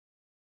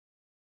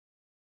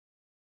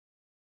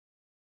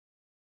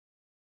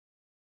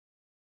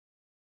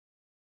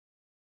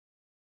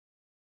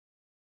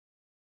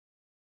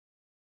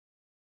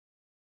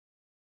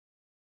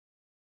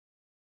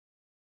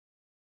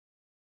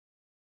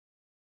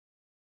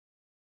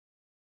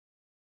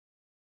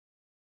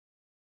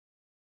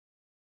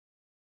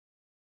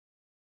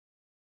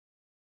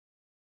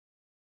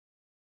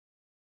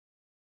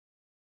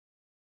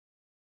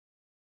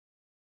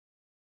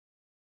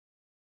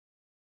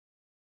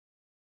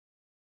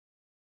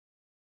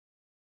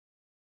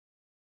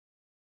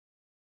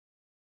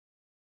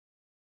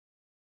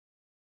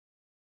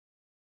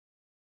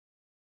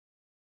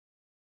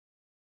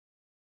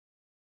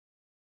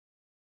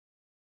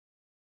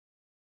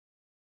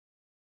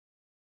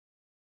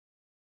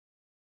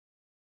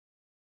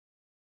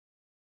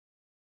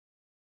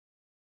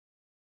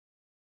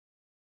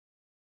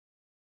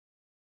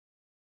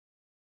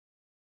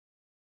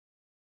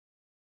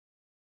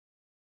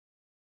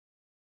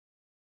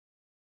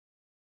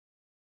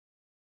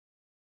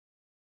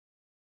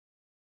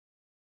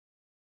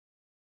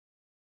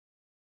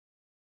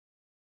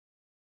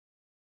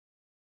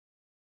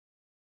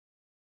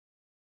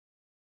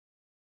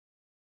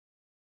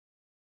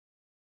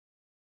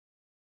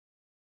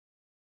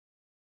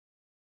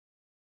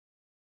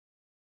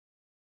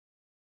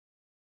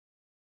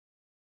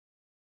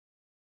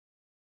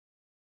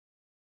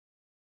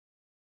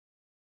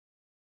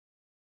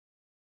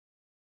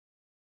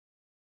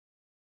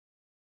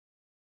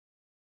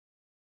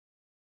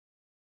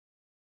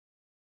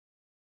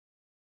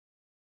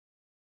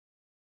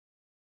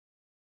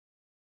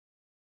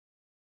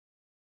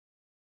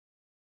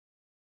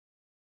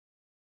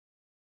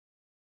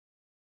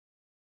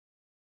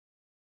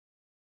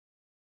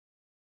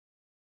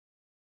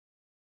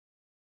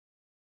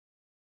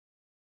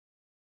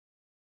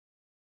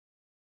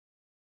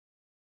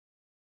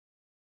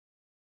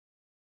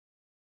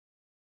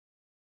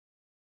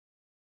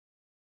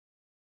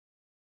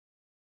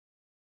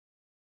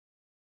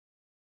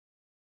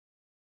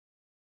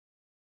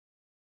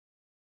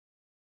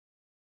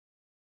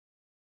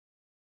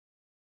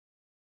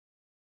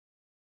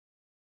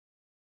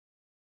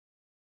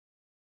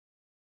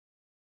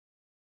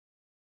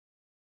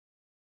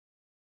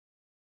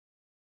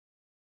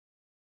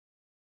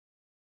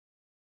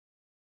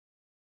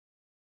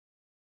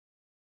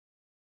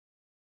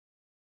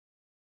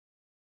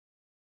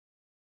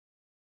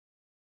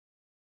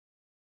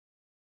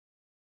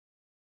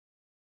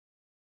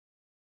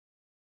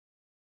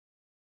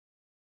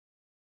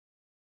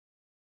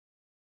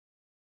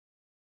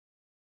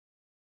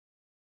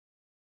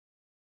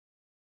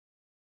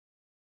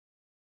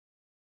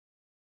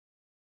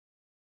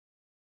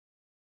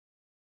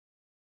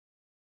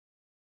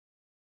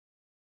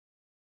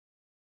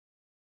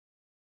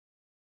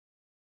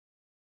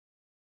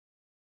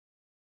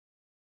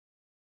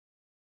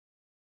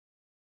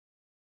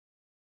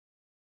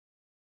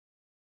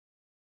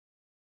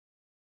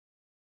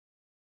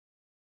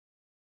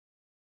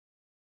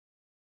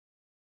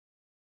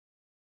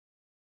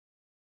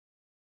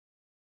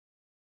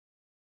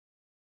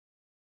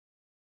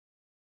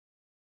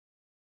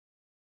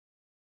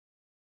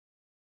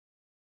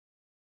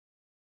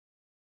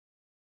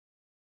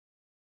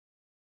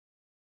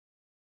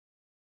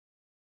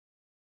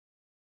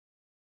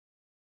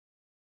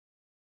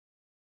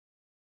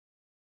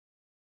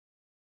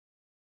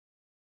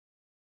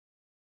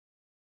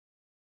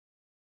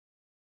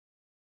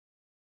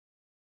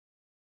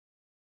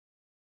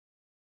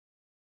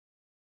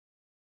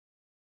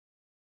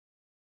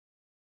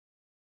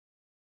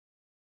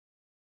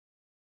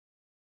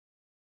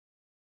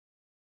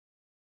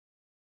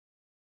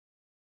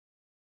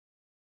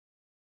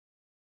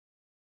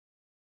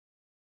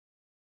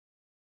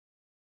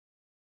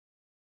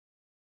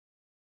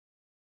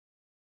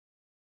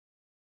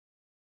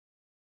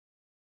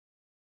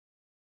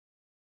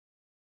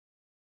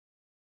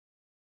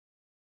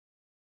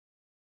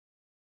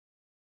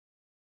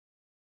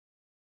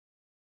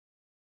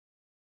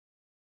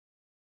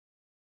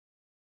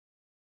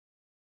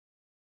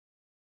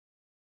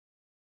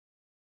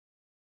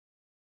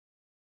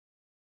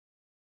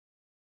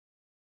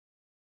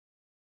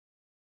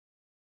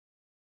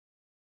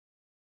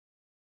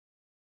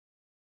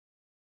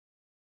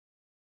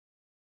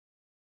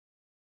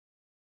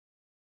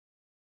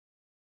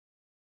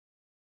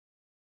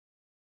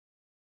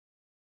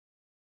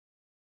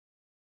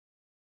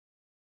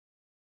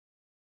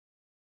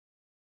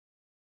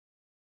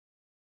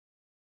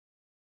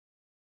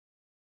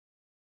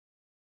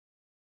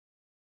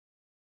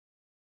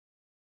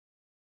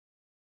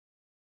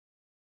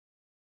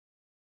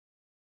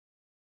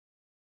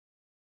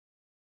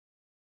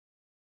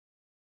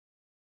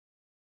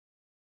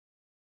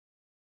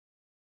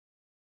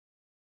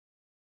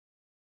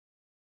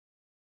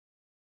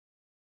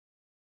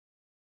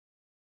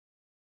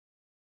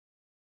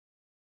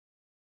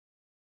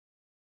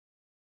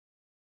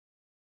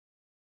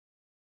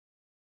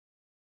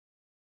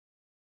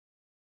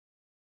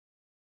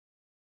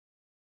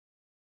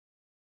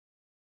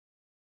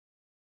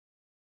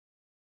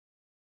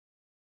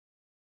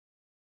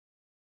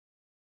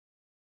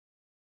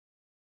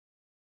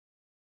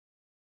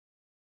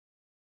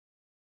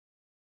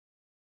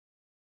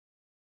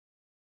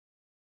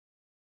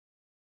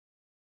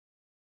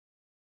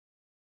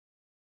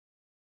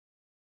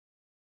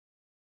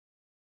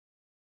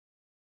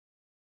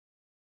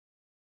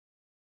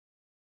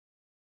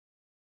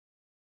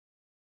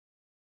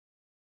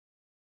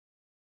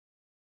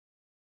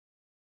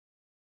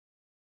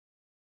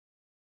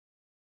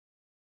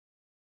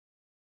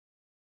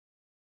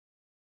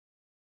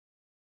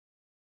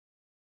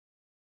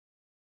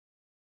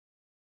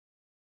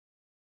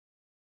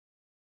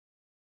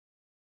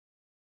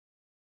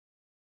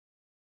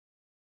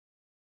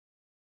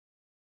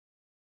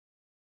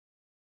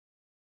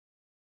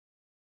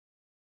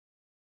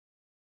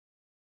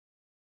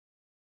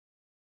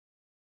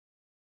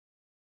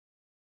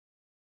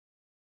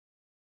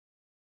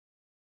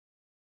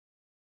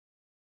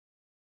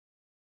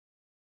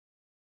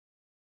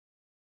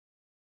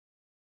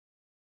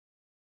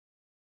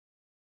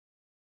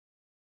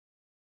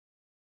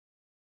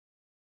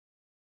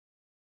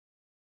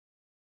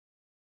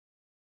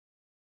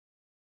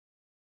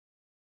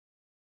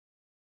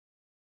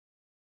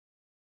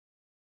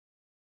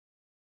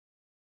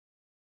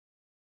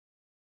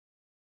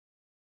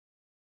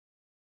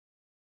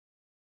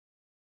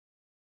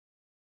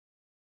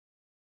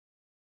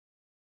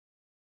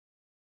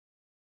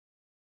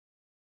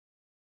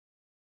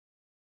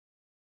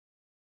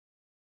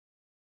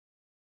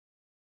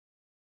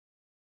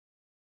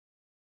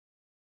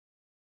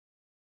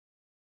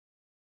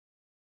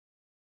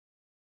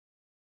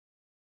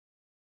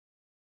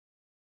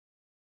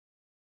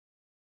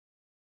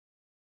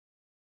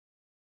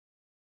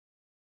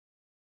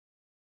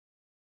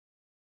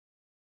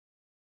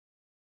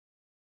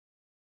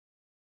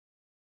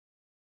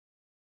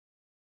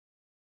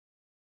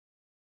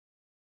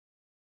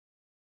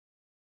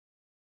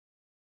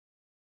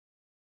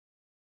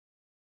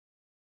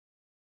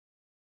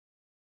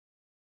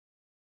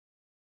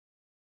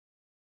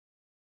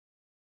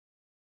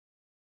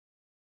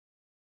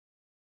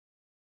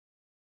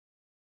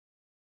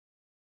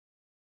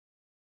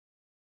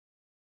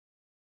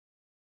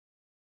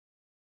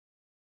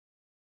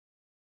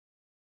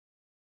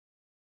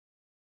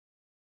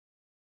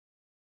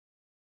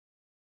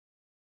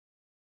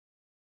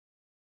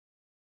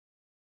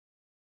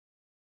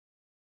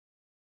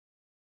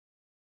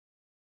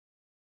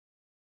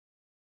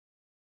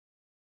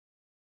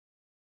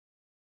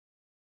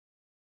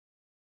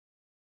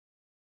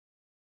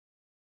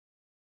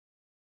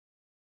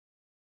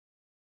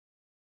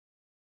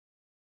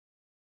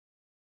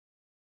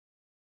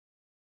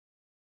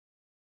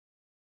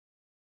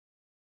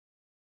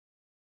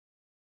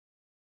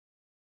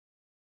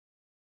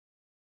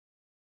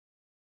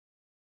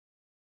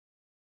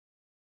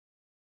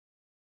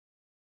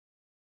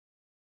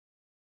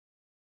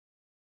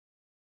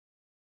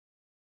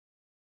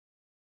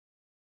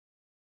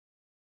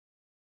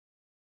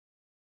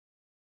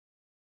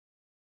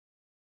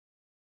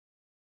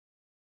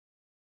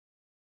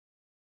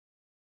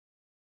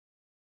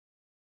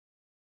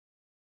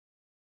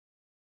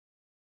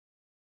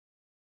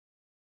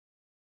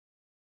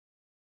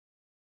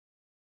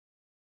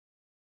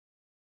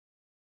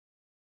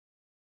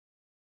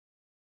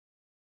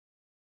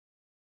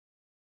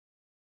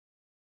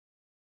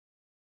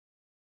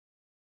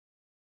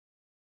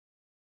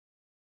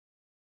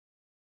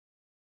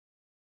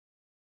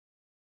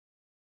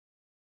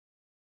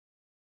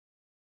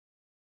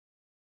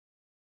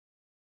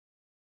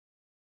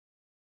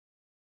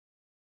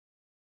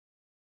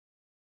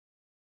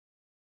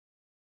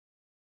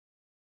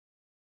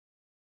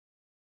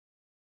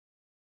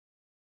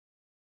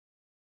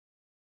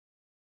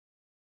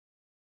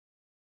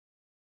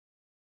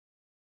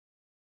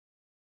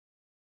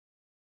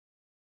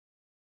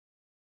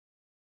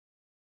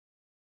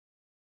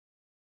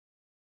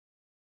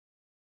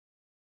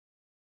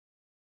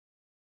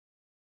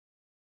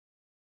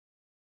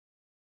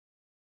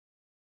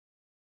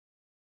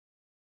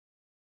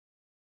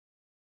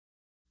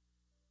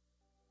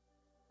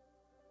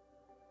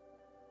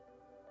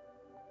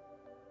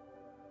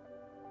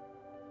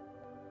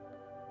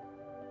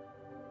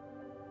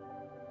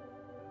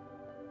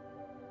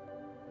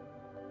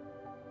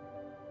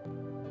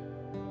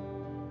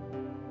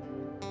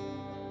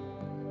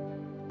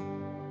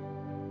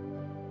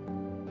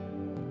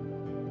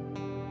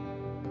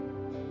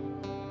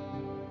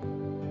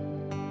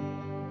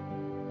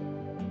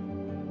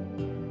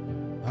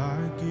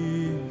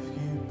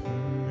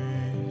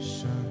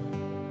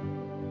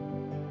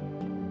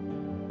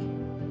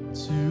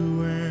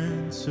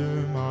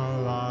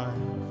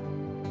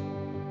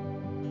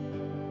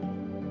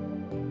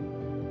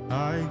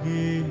I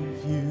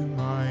give you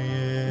my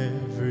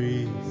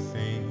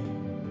everything.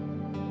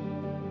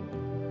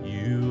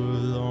 You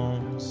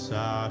alone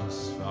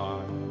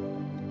satisfy.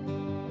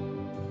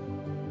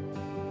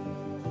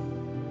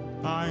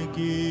 I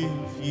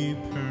give you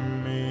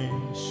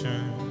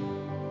permission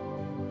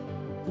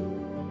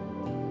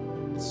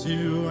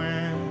to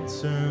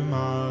enter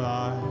my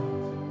life.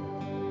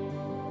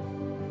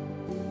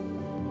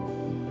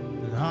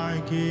 And I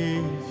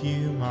give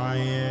you my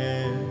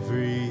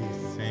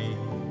everything.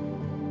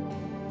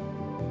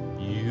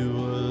 You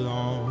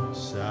alone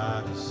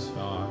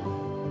satisfy.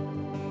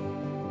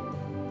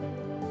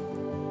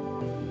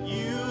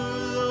 You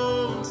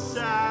alone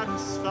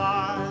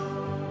satisfy.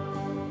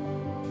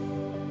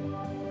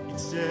 You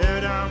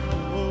tear down the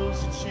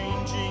walls, you're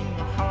changing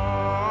my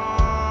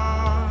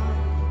heart,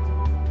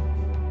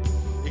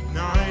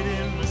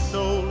 igniting my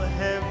soul a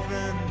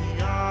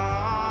heavenly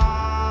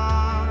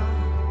art.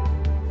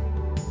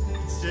 You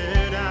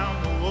tear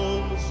down the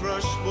walls,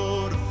 rush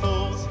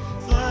waterfalls,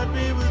 flood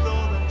me with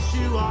all that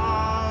you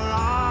are.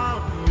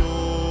 I'm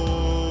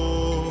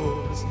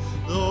yours,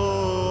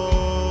 Lord.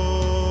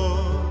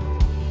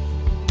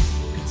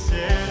 You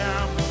tear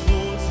down the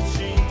walls, you're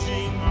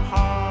changing my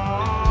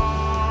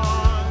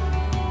heart,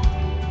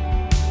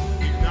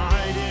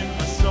 igniting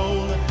my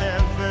soul a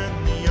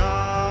heavenly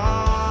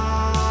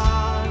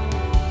art.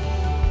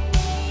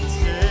 You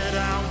tear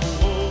down the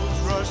walls,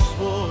 rush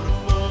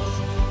waterfalls,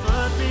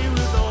 flood me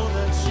with all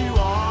that you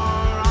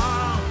are.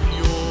 I'm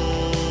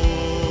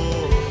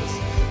yours,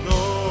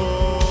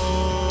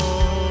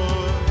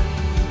 Lord.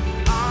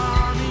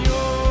 I'm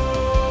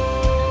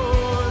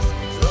yours,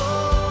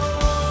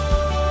 Lord.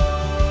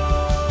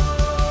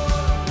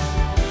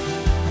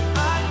 I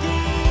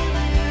give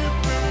you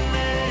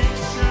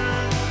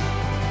permission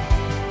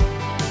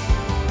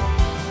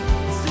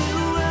to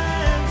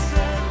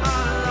enter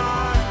my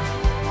life.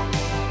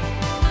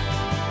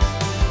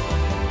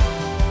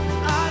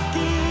 I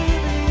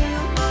give you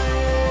my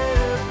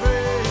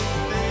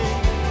everything.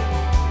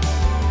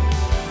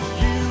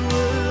 You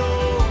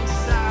alone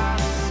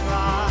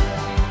satisfy.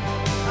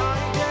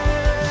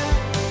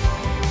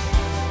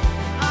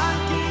 I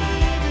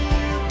give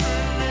you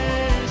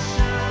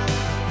permission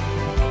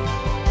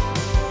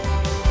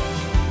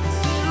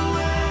to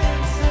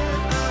enter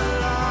my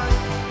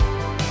life.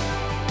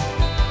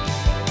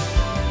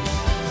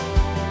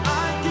 I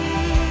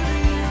give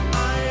you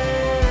my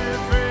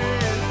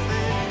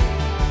everything.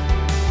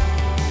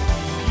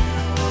 You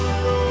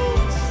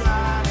alone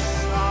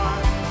satisfy.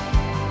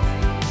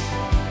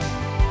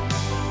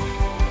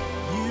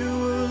 You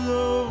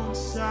alone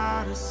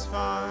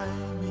satisfy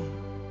me.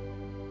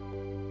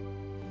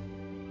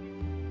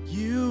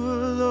 You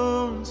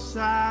alone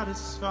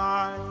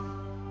satisfy.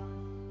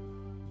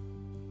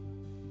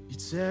 You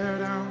tear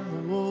down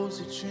the walls,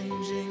 you're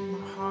changing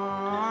my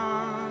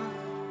heart,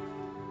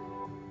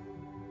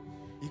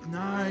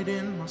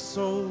 igniting my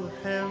soul a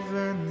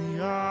heavenly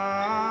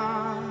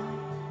art.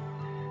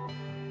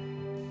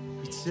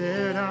 You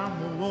tear down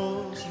the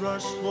walls,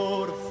 rush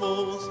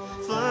waterfalls,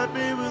 flood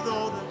me with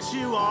all that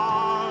you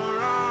are.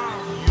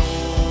 I'm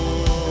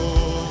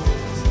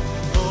yours,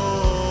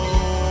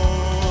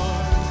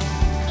 Lord.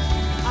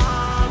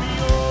 I'm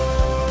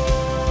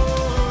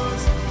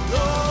yours,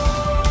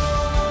 Lord.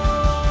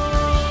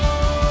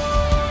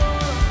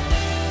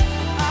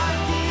 I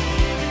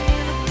give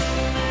you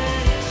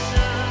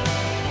permission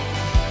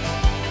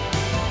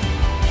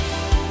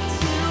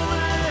to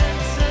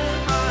enter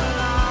my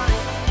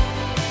life.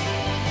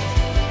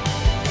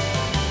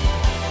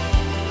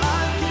 I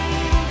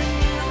give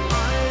you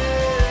my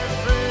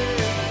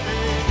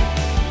everything.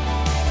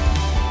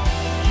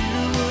 You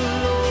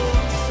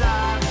alone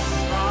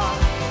satisfy.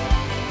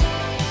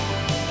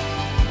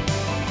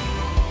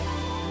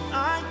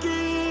 I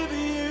give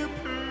you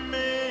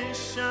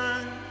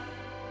permission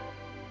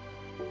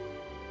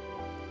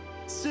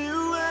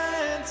to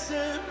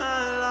enter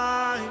my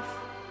life.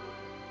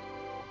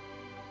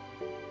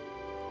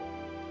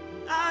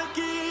 I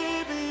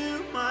give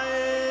you my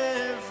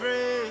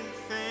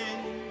everything.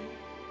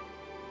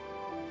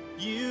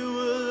 You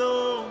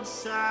alone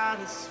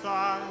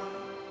satisfy.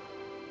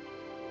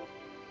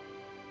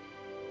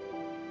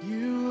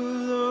 You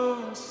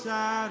alone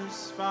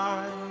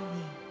satisfy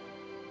me.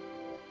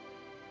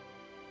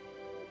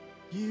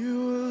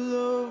 You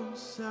alone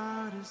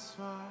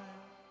satisfy.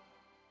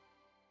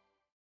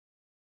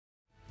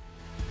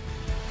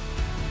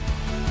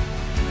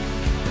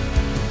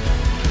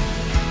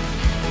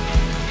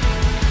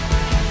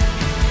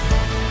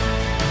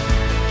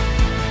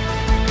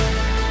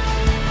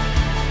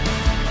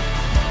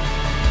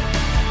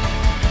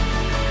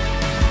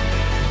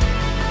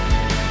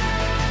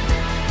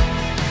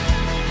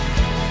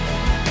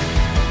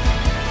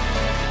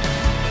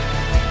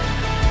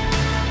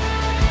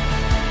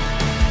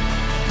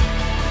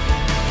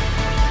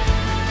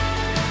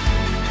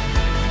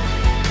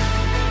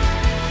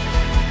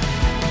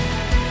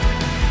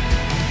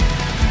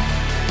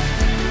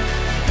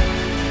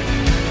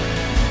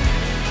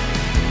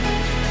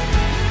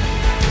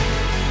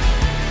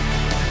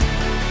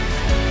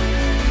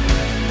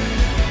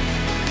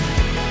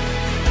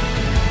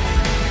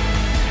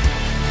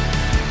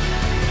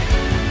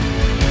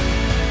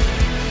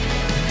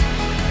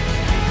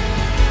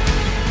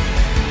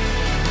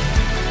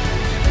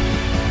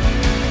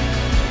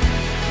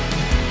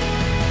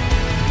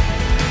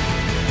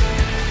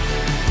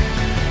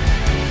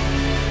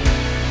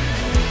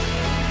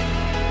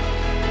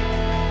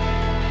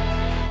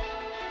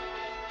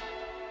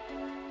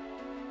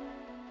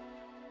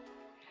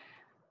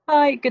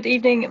 Hi, good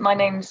evening. My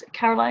name's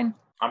Caroline.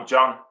 I'm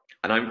John.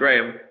 And I'm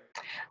Graham.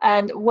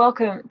 And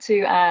welcome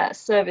to our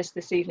service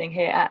this evening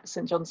here at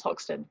St John's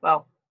Hoxton.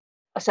 Well,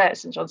 I say at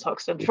St John's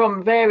Hoxton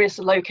from various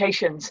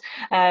locations,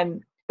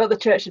 but the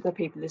church of the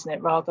people, isn't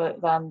it, rather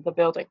than the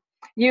building.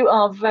 You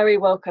are very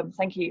welcome.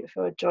 Thank you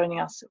for joining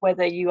us,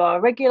 whether you are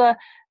a regular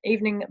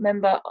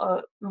member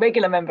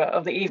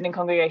of the evening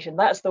congregation,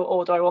 that's the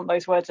order I want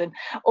those words in,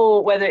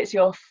 or whether it's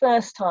your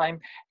first time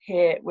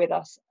here with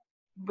us.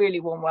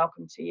 Really warm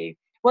welcome to you.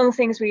 One of the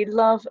things we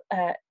love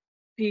for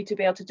you to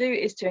be able to do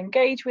is to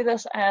engage with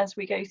us as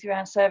we go through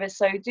our service.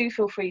 So do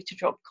feel free to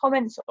drop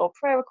comments or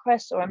prayer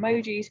requests or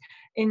emojis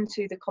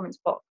into the comments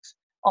box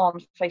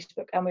on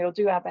Facebook, and we will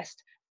do our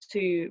best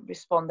to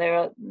respond. There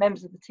are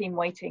members of the team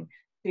waiting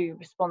to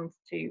respond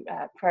to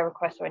prayer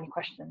requests or any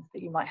questions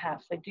that you might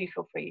have. So do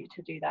feel free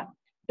to do that.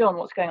 John,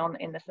 what's going on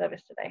in the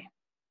service today?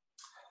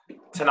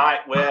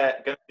 Tonight we're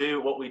going to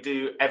do what we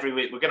do every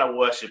week. We're going to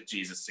worship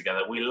Jesus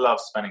together. We love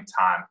spending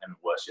time in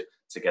worship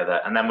together.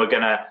 And then we're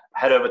going to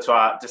head over to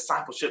our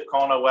discipleship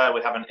corner, where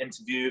we have an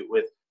interview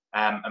with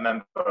a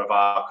member of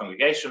our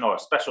congregation or a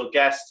special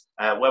guest,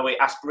 where we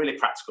ask really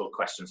practical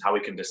questions, how we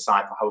can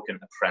disciple, how we can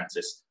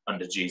apprentice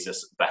under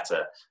Jesus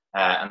better.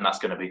 And that's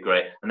going to be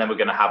great. And then we're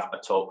going to have a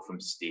talk from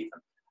Stephen.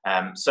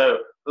 So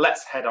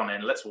let's head on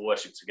in. Let's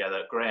worship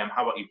together. Graham,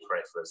 how about you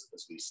pray for us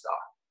as we start?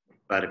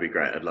 That'd be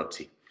great. I'd love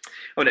to. I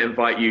want to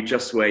invite you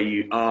just where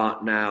you are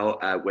now,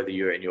 whether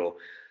you're in your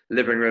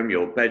living room,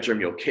 your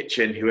bedroom, your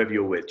kitchen, whoever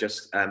you're with,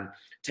 just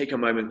take a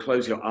moment,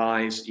 close your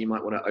eyes. You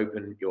might want to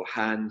open your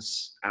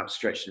hands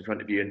outstretched in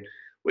front of you, and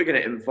we're going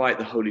to invite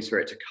the Holy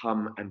Spirit to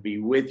come and be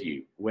with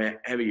you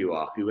wherever you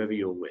are, whoever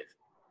you're with.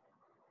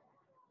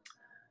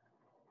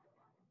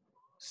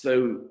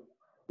 So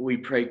we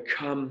pray,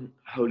 come,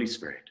 Holy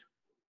Spirit,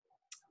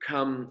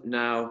 come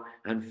now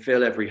and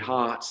fill every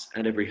heart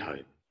and every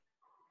home.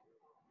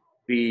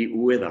 Be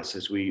with us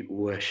as we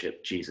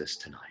worship Jesus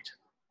tonight.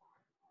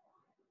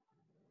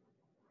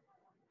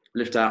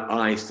 Lift our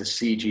eyes to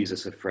see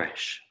Jesus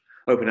afresh.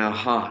 Open our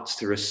hearts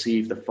to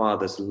receive the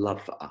Father's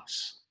love for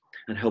us,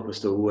 and help us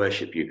to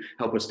worship you.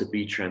 Help us to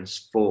be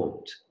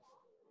transformed.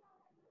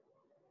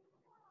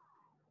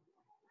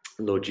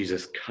 Lord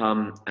Jesus,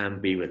 come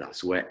and be with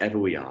us wherever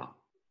we are.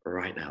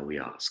 Right now we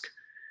ask.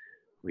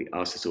 We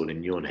ask this all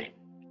in your name.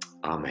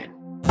 Amen.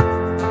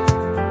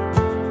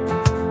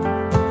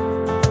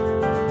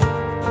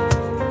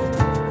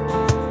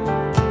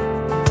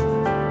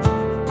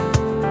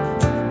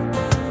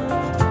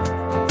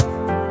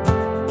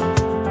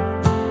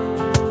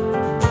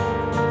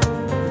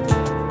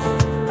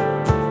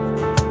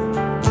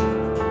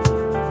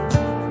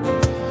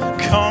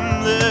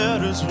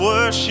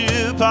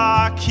 Worship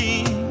our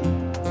King.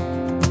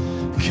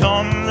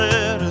 Come,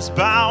 let us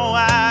bow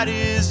at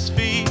his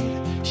feet.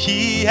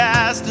 He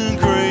has done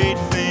great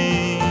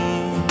things.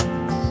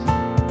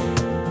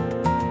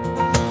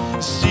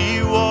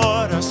 See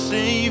what our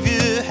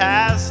Savior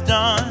has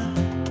done.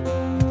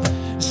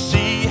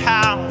 See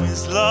how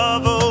his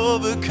love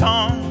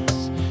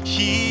overcomes.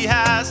 He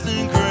has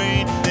done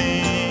great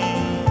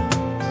things.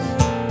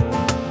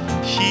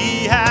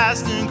 He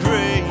has done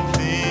great things.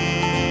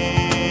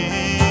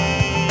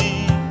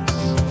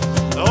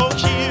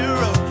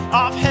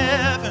 Of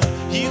heaven,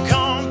 you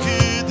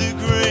conquered the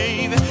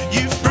grave.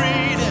 You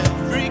freed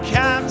every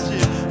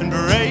captive and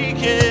break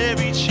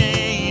every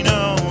chain.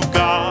 Oh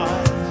God,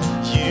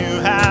 you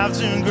have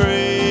done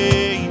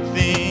great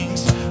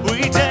things.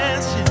 We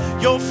dance in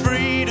your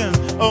freedom,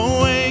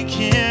 awake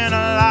and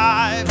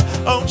alive.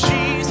 Oh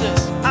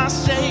Jesus, our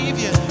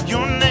Savior,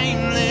 your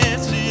name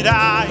lifted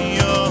high.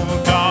 Oh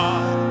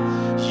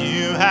God,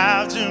 you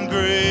have done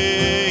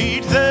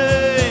great things.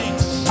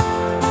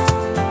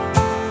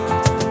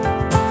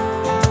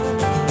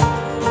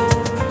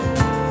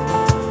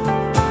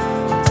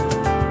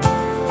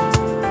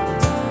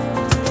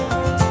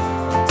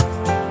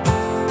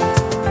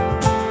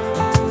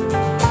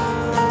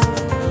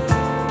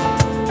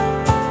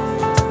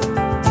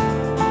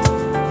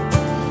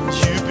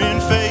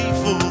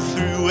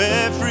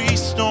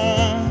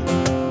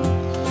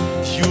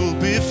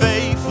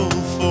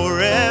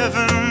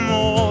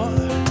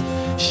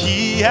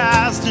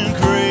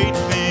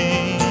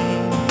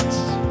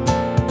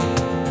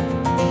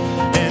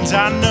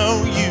 I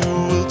know you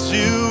will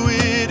do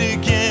it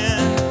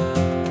again,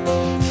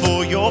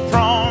 for your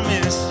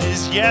promise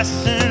is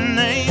yes and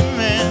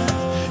amen.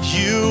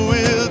 You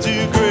will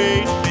do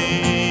great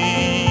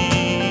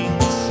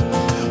things.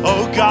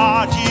 Oh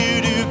God,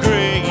 you do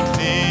great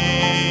things.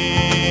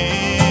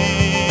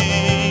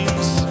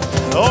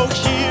 Oh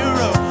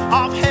hero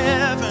of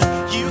heaven,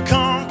 you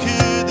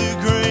conquered the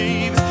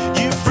grave.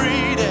 You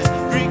freed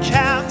every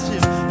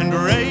captive and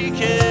break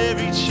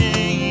every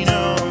chain.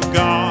 Oh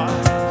God,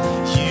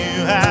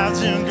 have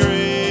done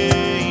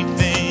great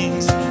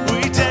things.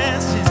 We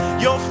dance in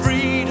your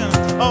freedom,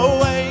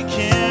 awake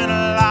and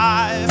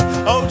alive.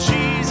 Oh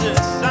Jesus,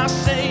 our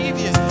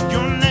Savior,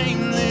 your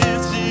name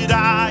lifted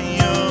high.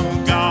 Oh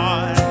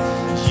God,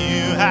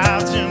 you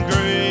have done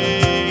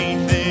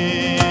great things.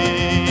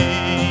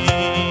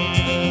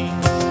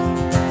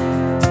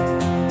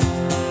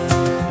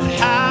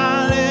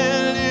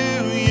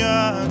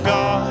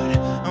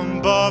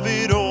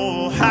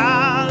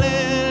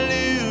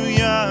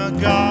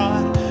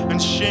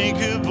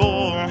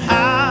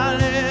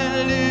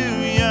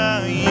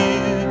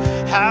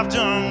 have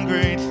done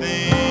great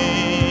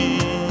things.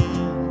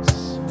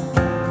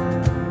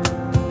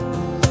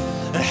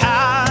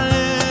 Hallelujah,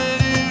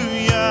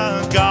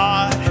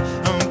 God,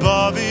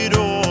 above it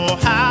all.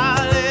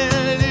 Hallelujah,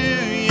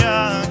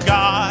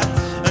 God,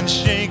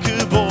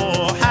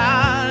 unshakable.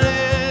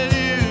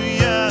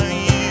 Hallelujah,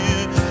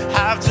 you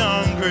have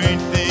done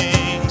great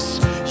things.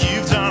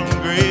 You've done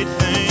great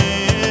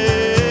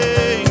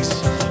things.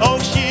 Oh,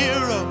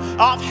 hero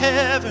of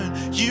heaven,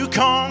 you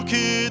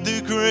conquered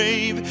the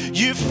grave.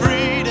 You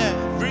freed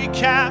every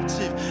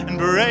captive and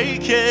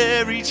break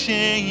every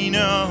chain.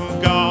 Oh,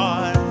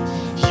 God,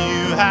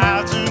 you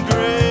have done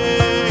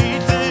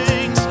great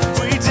things.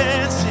 We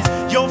dance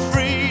in your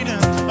freedom,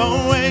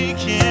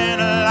 awake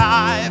and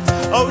alive.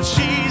 Oh,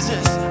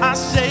 Jesus, our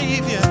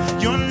Savior,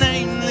 your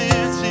name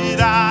lifted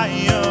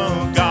high.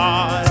 Oh,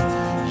 God,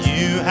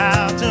 you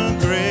have done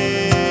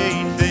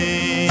great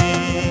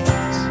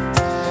things.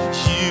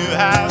 You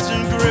have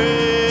done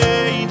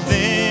great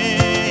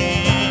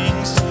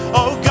things.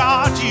 Oh,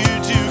 God, you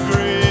do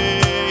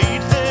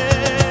great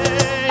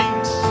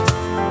things.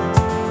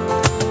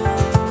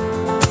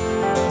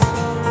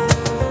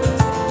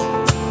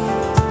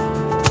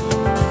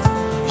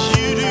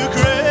 You do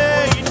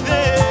great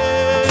things.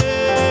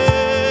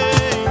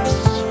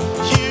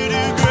 You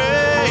do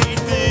great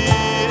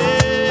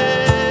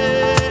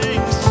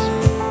things.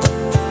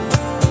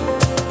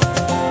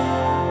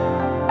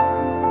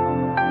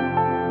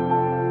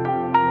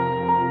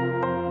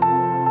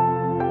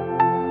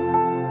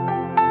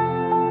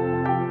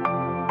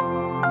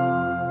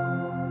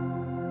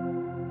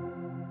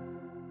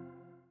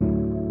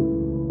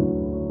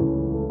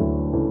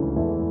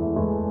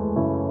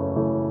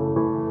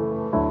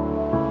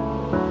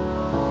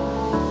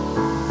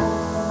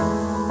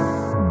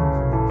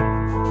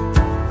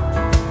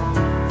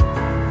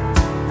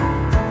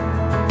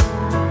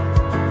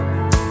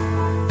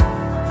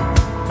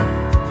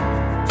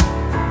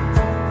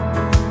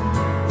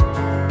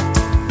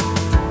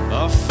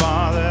 Our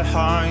Father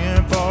high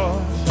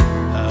above,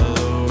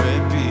 hallowed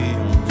be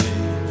your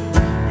name.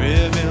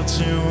 Reveal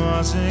to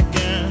us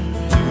again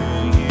who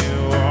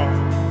you are.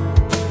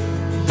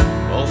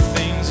 All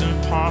things are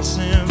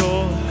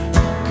possible,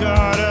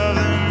 God of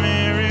the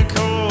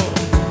miracle.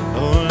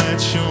 Oh,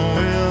 let your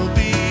will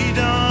be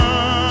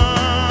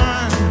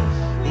done.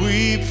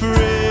 We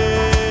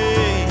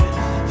pray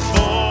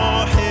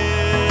for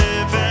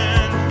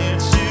heaven here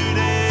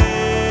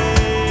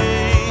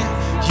today.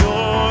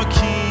 Your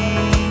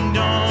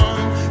kingdom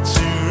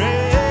to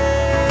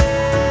reign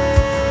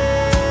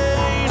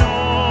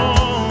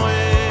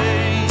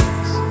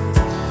always,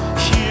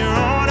 here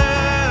on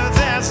earth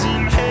as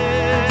in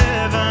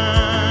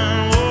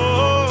heaven.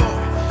 Oh,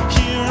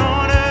 here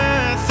on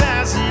earth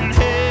as in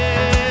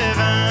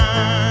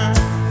heaven.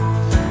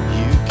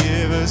 You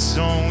give us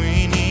all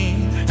we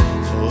need,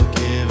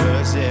 forgive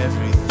us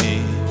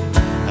everything.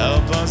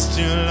 Help us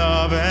to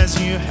love as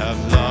you have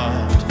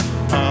loved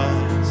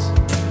us.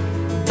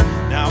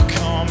 Now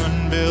come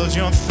and build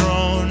your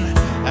throne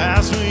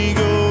as we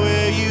go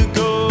where you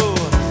go.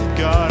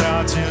 God,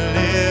 our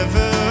deliverer,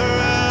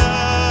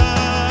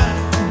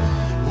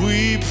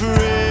 we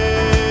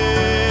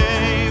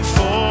pray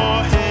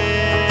for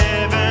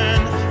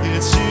heaven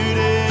here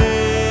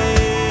today.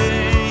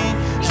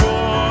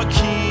 Your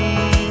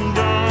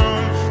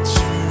kingdom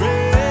to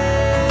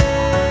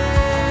reign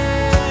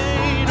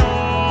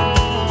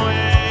always,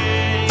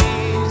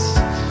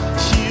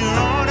 here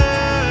on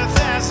earth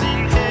as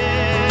in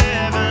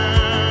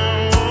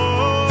heaven.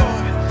 Oh,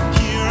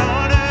 here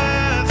on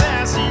earth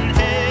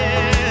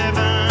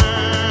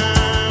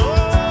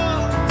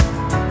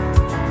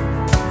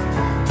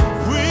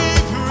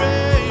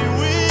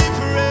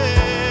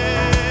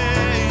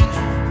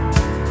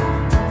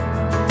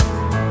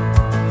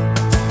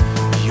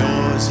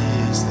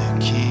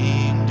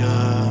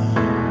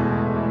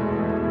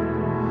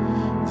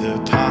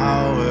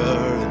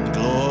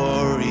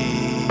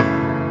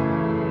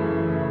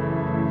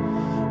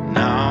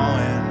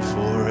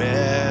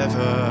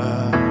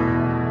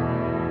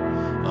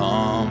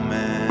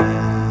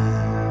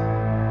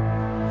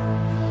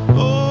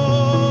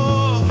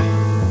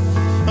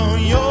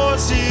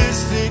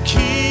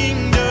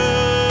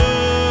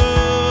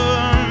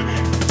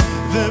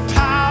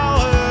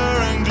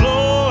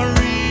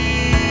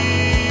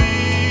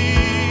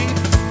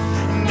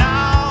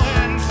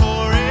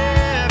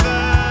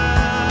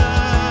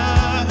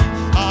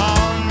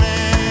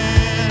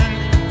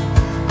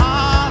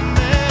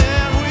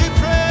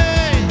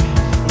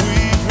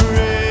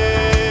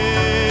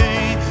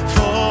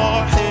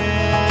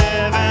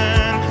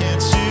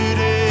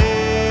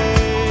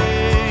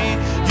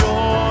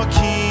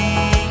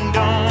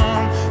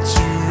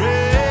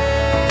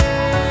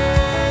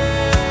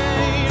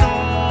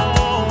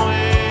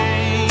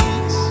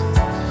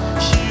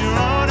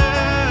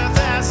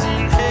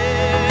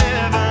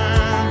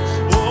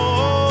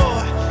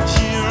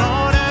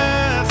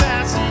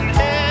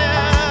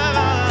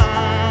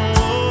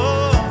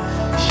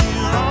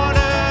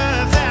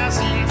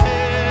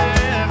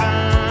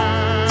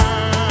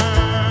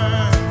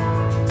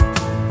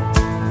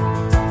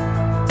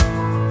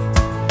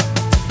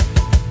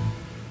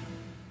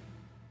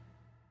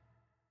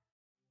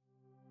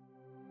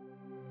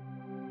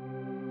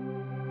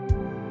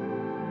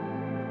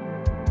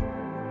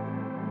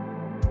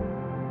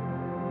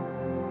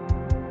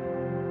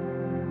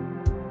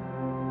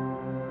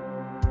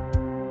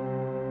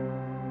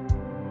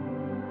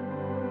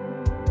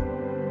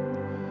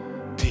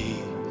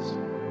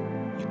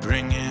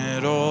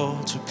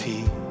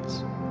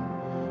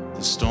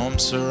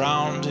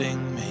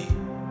surrounding me,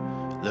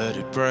 let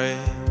it break.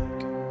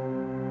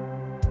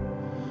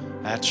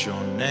 At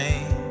your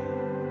name,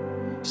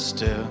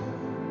 still,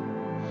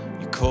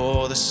 you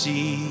call the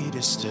sea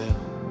to still,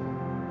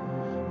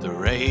 the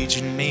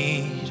raging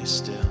need is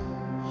still,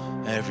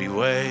 every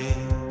wave.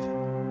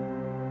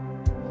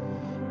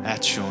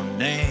 At your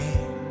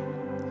name,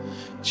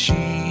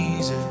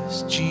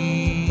 Jesus,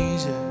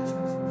 Jesus,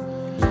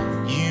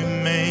 you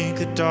make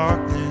the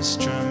darkness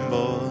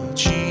tremble.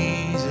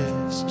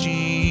 Jesus,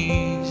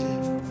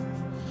 Jesus,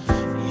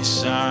 you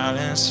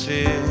silence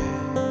fear.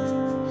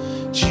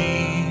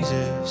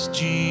 Jesus,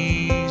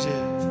 Jesus,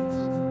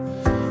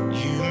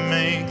 you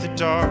make the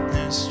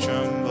darkness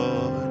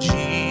tremble.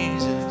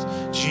 Jesus,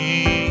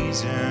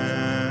 Jesus,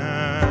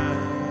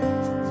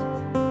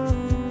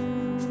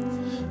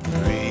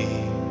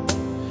 breathe.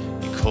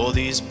 You call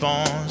these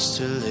bones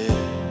to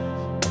live.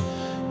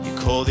 You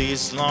call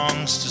these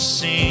lungs to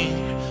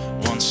sing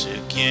once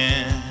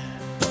again.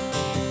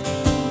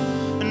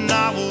 And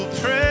I will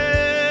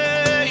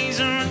praise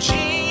you,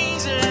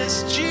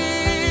 Jesus,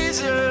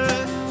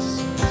 Jesus.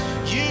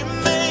 You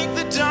make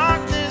the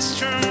darkness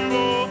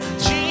tremble.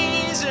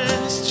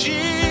 Jesus,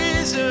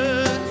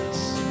 Jesus,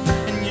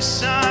 and you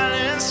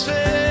silence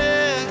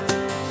fear.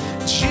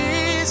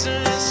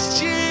 Jesus,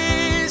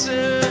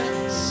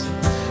 Jesus,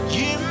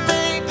 you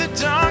make the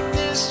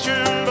darkness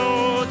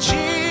tremble.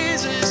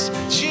 Jesus,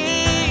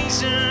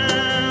 Jesus,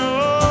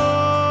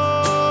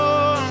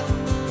 oh,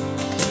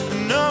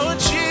 no,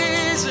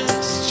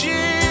 Jesus,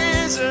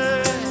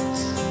 Jesus,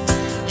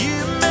 you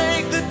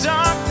make the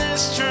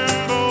darkness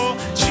tremble.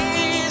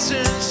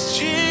 Jesus,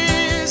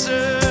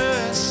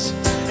 Jesus,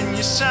 and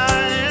you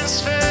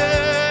silence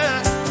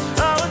fear.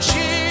 Oh,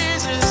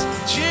 Jesus,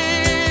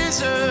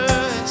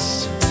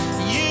 Jesus,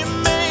 you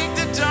make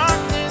the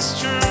darkness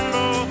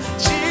tremble.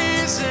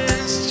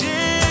 Jesus,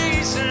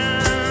 Jesus,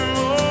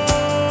 oh,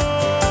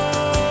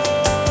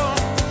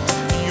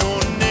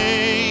 your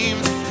name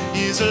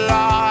is a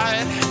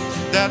light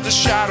that the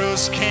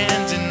shadows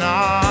can't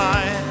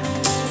deny.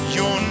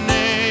 Your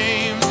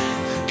name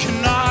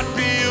cannot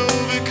be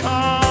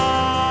overcome.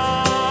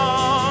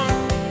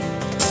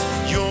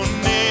 Your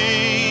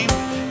name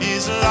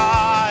is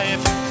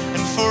life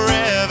and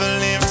forever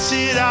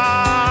lifted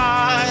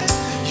high.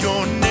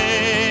 Your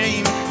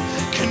name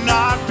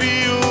cannot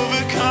be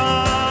overcome.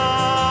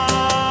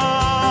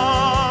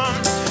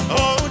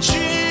 Oh,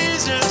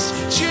 Jesus,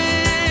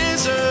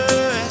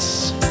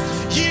 Jesus,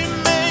 you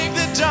make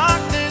the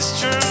darkness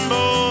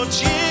tremble.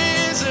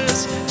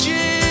 Jesus,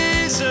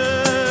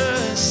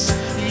 Jesus,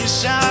 you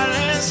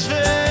silence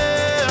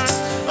fear.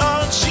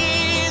 Oh,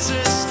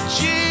 Jesus,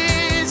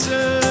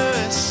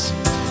 Jesus,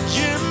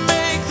 you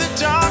make the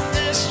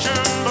darkness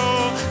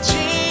tremble.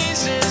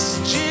 Jesus,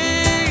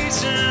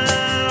 Jesus,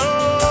 oh,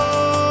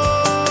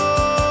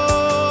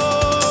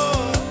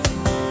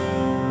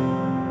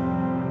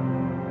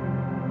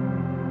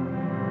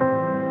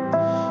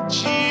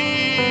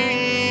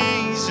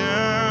 Jesus,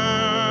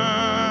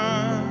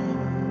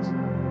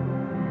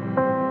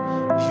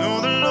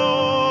 you're the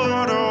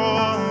Lord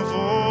of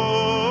all.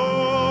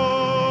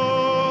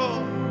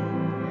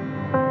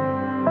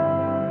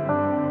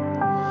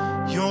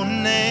 Your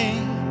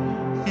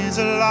name is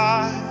a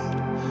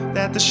light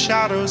that the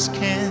shadows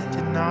can't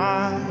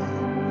deny.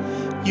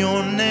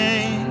 Your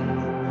name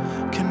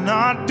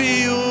cannot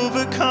be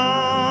overcome.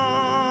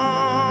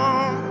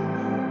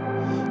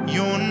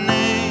 Your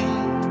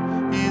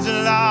name is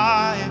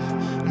alive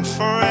and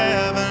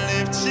forever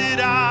lifted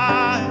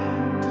high.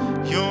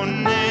 Your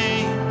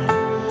name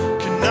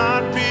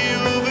cannot be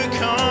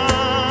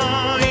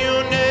overcome.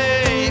 Your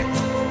name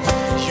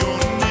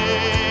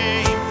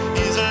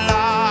is a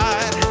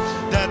light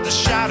that the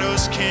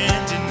shadows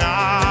can't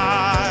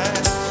deny.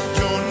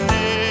 Your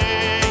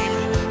name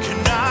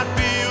cannot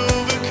be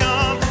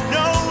overcome.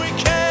 No, it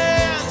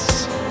can't.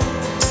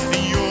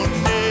 Your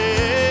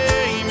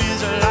name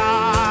is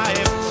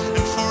alive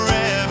and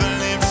forever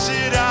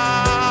lifted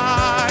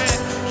high.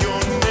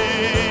 Your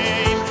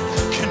name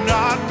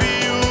cannot be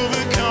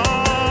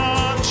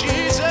overcome.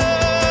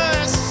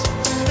 Jesus,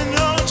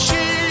 no,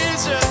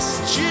 Jesus,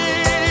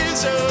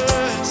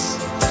 Jesus,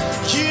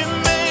 you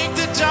make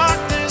the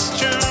darkness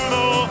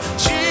tremble.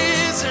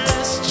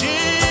 Jesus,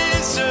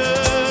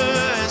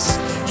 Jesus,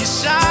 you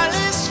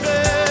silence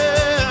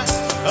fear.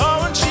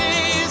 Oh,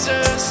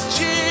 Jesus,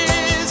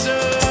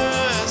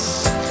 Jesus,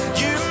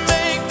 you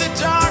make the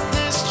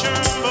darkness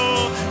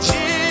tremble.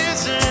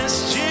 Jesus,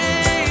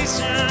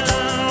 Jesus,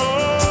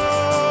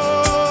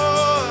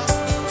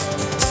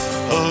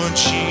 oh,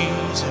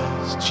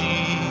 Jesus,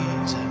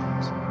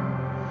 Jesus,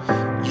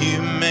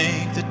 you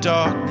make the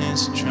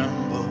darkness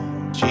tremble.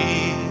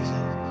 Jesus,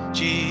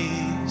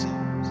 Jesus,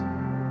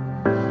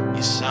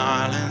 you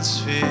silence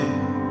fear.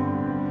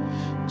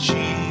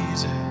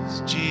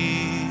 Jesus,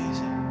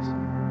 Jesus,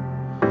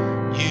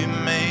 you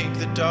make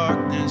the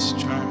darkness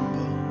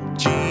tremble.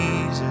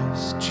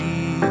 Jesus,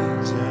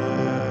 Jesus.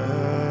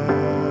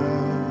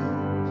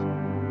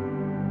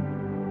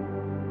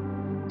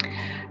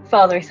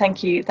 Father, we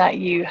thank you that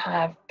you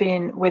have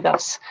been with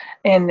us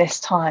in this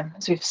time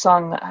as we've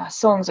sung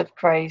songs of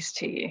praise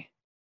to you.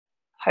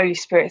 Holy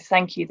Spirit,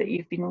 thank you that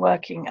you've been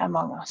working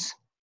among us.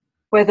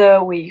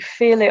 Whether we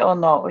feel it or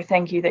not, we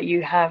thank you that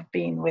you have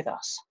been with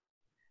us,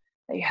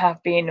 that you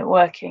have been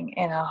working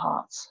in our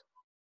hearts.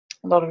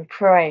 Lord, we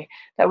pray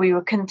that we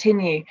will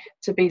continue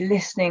to be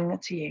listening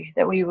to you,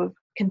 that we will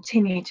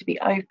continue to be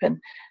open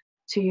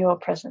to your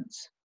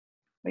presence.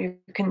 We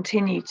will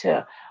continue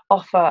to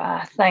offer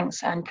our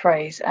thanks and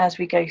praise as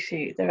we go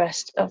through the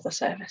rest of the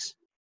service.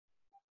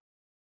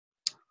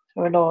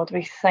 So, Lord,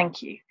 we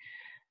thank you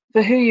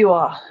for who you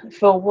are,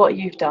 for what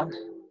you've done,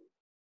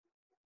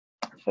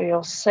 for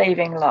your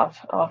saving love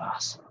of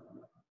us.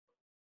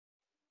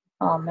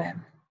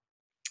 Amen.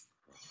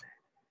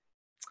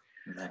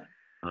 Amen.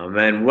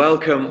 Amen.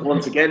 Welcome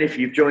once again. If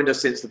you've joined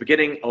us since the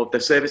beginning of the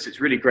service, it's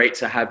really great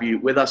to have you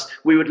with us.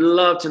 We would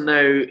love to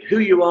know who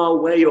you are,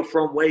 where you're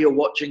from, where you're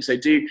watching. So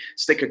do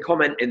stick a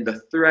comment in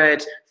the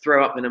thread,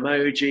 throw up an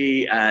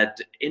emoji,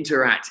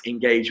 interact,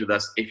 engage with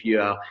us if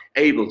you are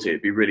able to.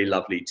 It'd be really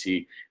lovely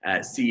to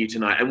see you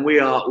tonight. And we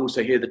are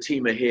also here, the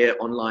team are here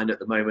online at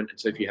the moment. And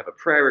so if you have a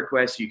prayer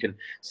request, you can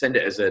send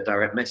it as a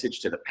direct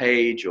message to the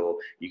page, or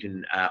you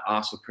can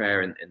ask for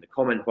prayer in the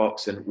comment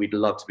box. And we'd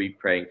love to be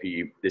praying for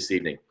you this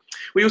evening.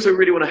 We also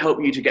really want to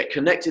help you to get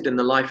connected in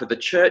the life of the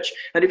church.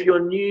 And if you're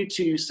new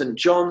to St.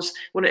 John's,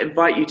 I want to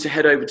invite you to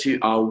head over to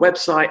our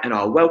website and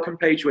our welcome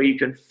page, where you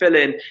can fill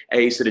in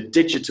a sort of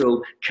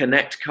digital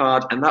connect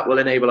card, and that will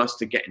enable us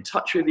to get in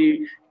touch with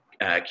you,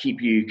 keep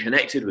you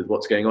connected with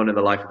what's going on in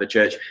the life of the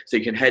church. So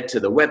you can head to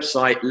the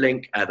website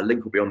link. The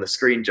link will be on the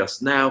screen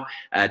just now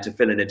to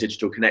fill in a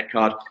digital connect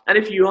card. And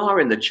if you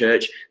are in the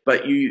church,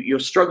 but you're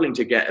struggling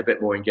to get a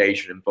bit more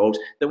engaged and involved,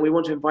 then we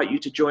want to invite you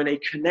to join a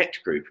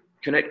connect group.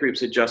 Connect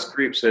groups are just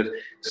groups of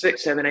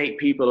 6, 7, 8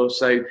 people or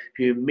so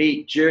who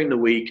meet during the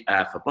week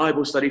for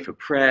Bible study, for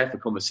prayer, for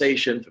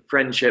conversation, for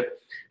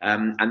friendship.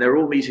 And they're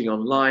all meeting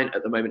online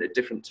at the moment at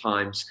different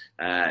times,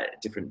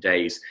 different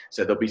days.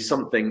 So there'll be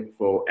something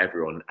for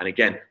everyone. And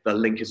again, the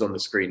link is on the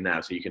screen now,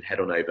 so you can head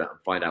on over and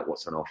find out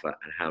what's on offer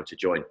and how to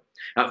join.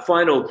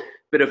 Final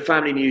bit of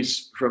family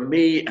news from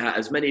me.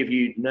 As many of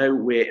you know,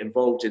 we're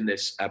involved in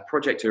this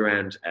project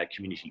around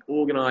community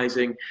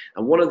organising.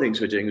 And one of the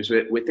things we're doing is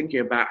we're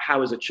thinking about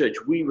how as a church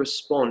we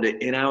respond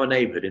in our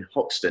neighbourhood in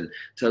Hoxton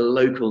to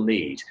local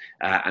need,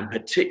 and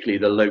particularly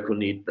the local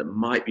need that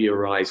might be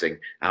arising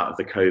out of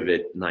the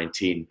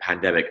COVID-19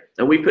 pandemic.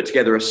 And we've put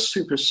together a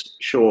super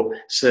short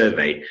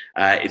survey.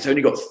 It's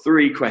only got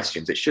 3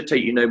 questions. It should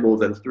take you no more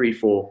than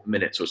 3-4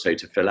 minutes or so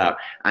to fill out.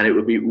 And it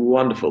would be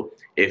wonderful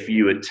if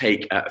you would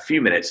take a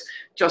few minutes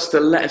just to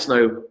let us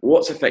know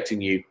what's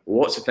affecting you,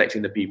 what's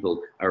affecting the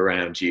people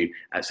around you,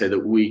 so that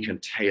we can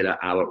tailor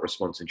our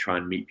response and try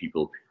and meet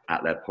people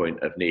at their point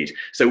of need.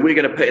 So we're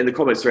going to put in the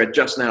comments thread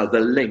just now the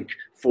link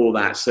for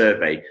that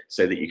survey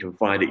so that you can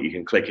find it, you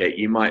can click it.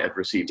 You might have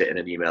received it in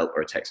an email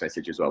or a text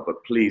message as well,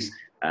 but please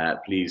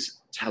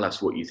tell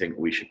us what you think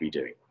we should be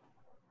doing.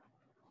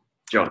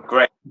 John.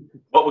 Great.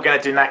 What we're going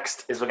to do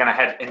next is we're going to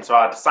head into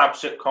our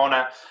discipleship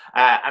corner.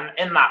 And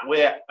in that,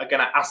 we're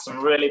going to ask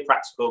some really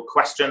practical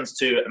questions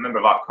to a member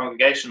of our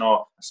congregation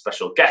or a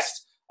special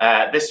guest.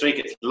 This week,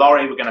 it's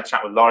Laurie. We're going to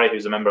chat with Laurie,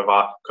 who's a member of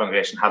our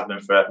congregation, has been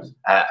for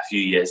a few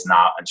years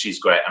now, and she's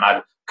great. And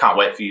I can't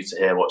wait for you to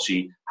hear what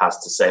she has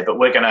to say. But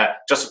we're going to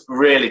just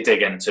really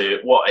dig into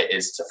what it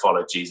is to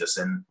follow Jesus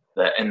in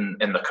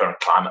the current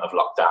climate of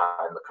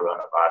lockdown and the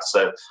coronavirus.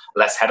 So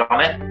let's head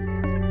on in.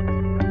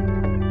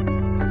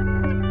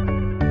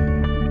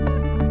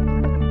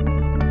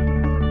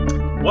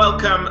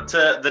 Welcome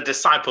to the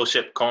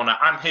Discipleship Corner.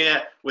 I'm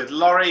here with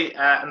Laurie,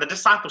 and the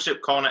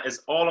Discipleship Corner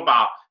is all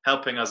about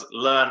helping us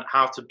learn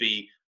how to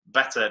be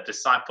better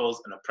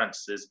disciples and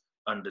apprentices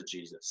under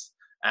Jesus.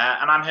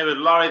 And I'm here with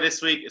Laurie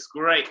this week. It's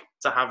great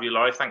to have you,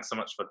 Laurie. Thanks so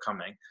much for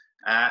coming.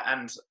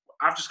 And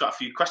I've just got a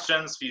few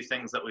questions, a few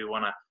things that we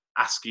want to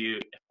ask you.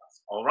 If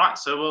that's all right,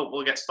 so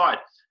we'll get started.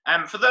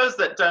 For those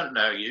that don't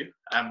know you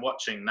and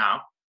watching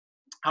now,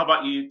 how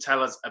about you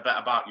tell us a bit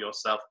about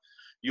yourself,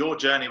 your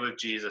journey with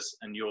Jesus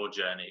and your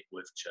journey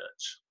with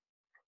church?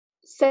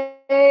 So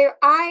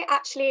I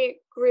actually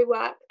grew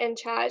up in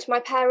church. My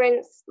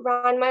parents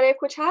ran my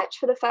local church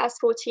for the first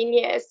 14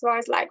 years. So I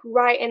was like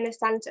right in the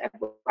centre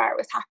of where it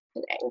was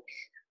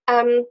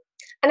happening.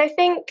 And I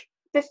think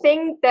the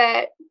thing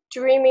that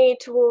drew me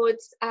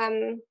towards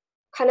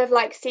kind of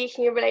like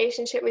seeking a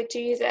relationship with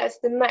Jesus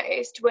the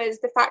most was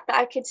the fact that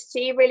I could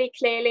see really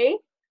clearly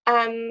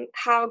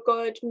how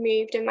God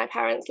moved in my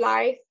parents'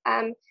 life.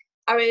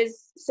 I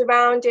was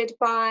surrounded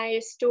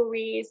by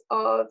stories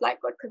of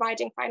like God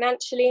providing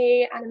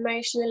financially and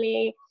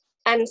emotionally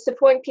and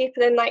supporting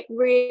people in like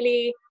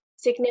really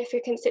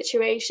significant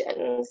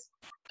situations.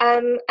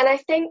 And I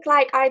think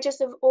like I just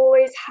have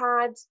always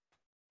had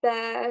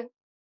the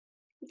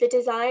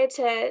desire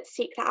to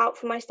seek that out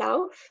for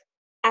myself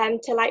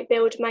and to like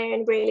build my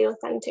own really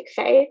authentic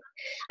faith.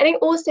 I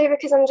think also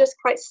because I'm just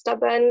quite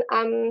stubborn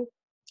and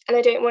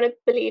I don't want to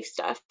believe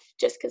stuff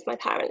just because my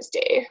parents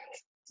do.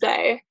 So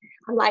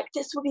I'm like,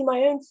 this will be my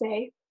own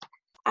faith.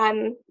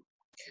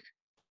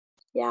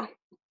 Yeah.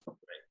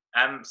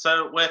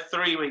 So we're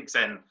 3 weeks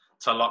in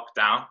to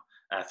lockdown.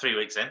 3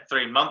 weeks in,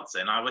 3 months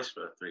in. I wish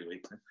we were 3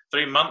 weeks in.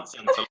 3 months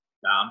into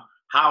lockdown.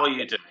 How are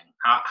you doing?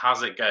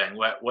 How's it going?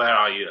 Where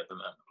are you at the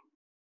moment?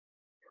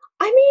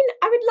 I mean,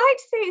 I would like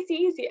to say it's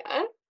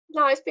easier.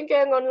 Now it's been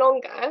going on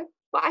longer,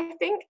 but I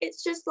think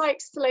it's just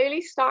like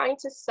slowly starting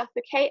to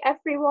suffocate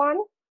everyone.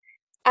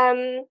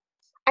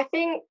 I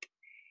think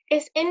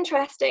it's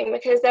interesting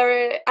because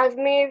I've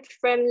moved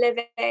from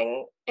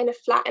living in a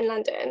flat in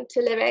London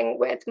to living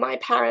with my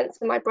parents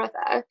and my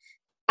brother.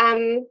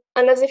 And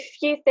there's a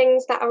few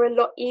things that are a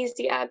lot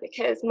easier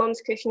because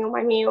mum's cooking all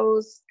my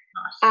meals.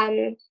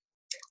 Nice.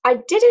 I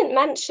didn't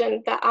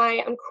mention that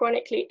I am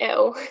chronically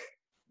ill.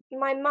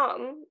 My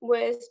mum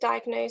was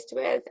diagnosed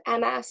with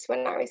MS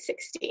when I was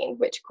 16,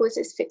 which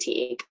causes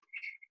fatigue.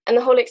 And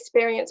the whole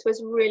experience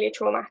was really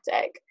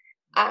traumatic.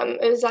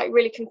 It was like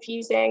really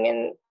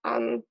confusing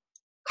and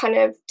kind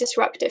of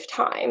disruptive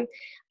time.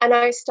 And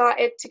I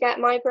started to get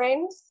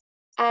migraines.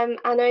 And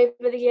over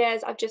the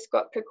years, I've just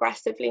got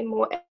progressively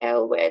more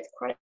ill with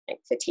chronic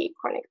fatigue,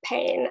 chronic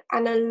pain,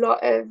 and a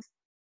lot of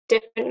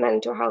different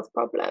mental health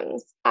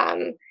problems.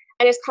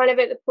 And it's kind of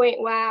at the point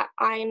where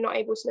I'm not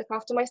able to look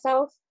after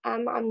myself.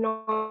 I'm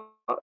not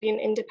being an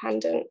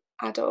independent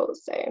adult.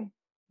 So,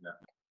 yeah.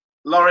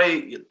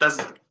 Laurie, there's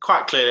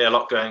quite clearly a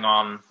lot going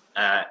on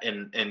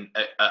in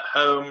at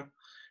home,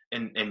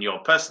 in your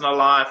personal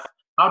life.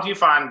 How do you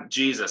find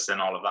Jesus in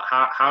all of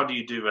that? How do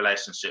you do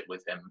relationship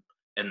with him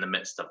in the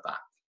midst of that?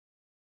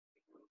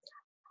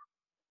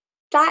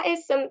 That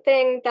is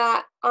something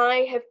that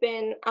I have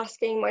been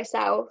asking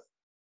myself.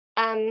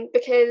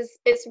 Because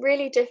it's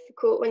really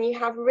difficult when you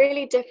have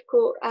really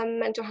difficult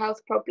mental health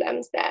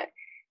problems that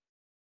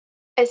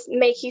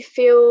make you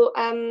feel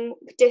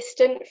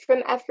distant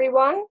from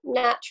everyone.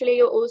 Naturally,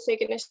 you're also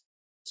going to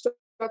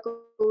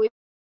struggle with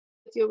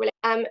your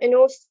relationship, and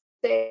also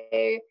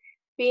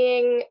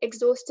being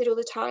exhausted all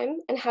the time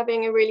and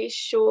having a really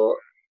short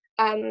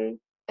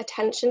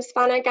attention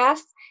span, I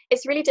guess.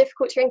 It's really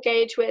difficult to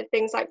engage with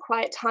things like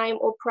quiet time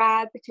or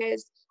prayer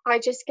because I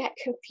just get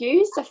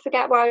confused. I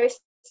forget what I was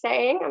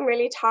saying. I'm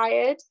really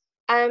tired.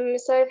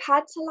 So I've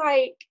had to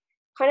like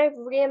kind of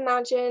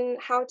reimagine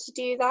how to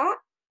do that.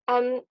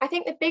 I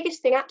think the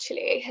biggest thing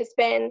actually has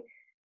been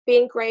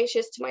being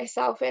gracious to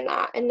myself in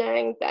that and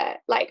knowing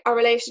that like our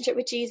relationship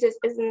with Jesus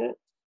isn't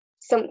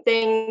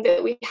something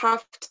that we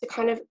have to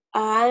kind of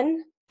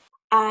earn.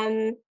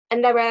 And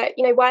there are,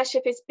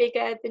 worship is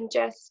bigger than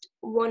just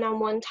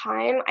one-on-one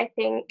time. I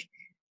think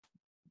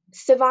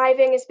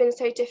surviving has been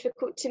so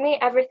difficult to me.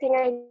 Everything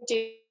I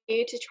do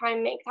to try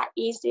and make that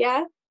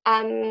easier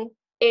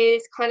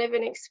is kind of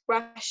an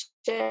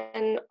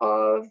expression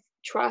of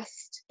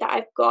trust that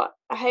I've got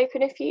a hope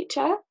in a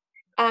future,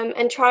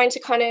 and trying to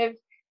kind of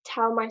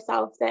tell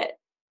myself that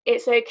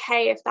it's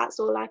okay if that's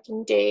all I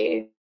can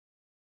do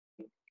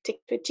to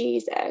for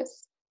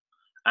Jesus.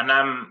 And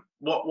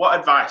what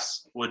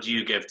advice would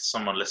you give to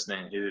someone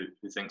listening who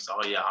thinks,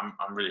 oh yeah,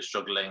 I'm really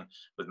struggling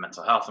with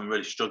mental health, I'm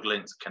really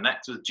struggling to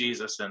connect with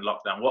Jesus in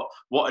lockdown?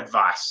 What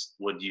advice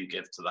would you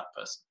give to that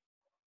person?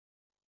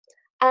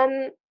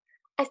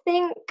 I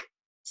think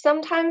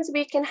sometimes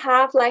we can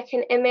have like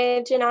an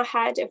image in our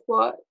head of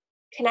what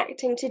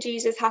connecting to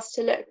Jesus has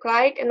to look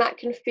like, and that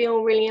can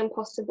feel really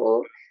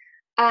impossible.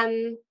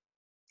 I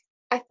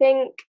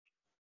think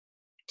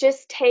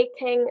just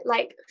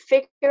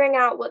figuring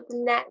out what the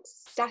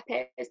next step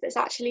is that's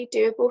actually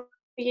doable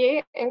for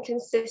you and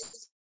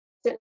consistently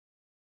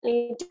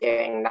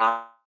doing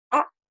that,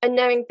 and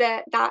knowing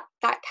that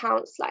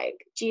counts.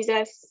 Like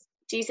Jesus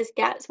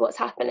gets what's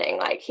happening.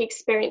 Like he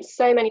experienced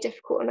so many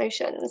difficult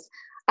emotions.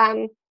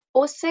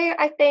 Also,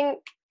 I think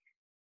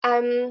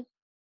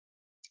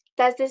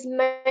there's this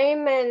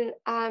moment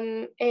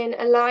in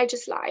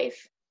Elijah's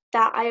life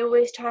that I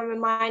always try and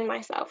remind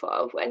myself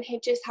of, when he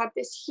just had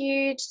this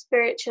huge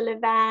spiritual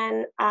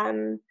event.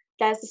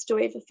 There's the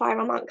story of the fire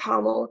on Mount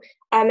Carmel,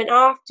 and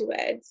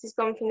afterwards he's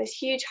gone from this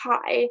huge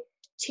high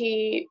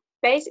to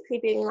basically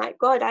being like,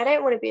 God, I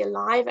don't want to be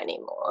alive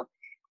anymore.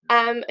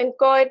 And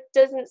God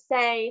doesn't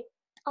say,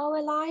 oh,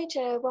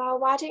 Elijah, well,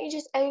 why don't you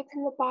just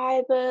open the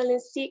Bible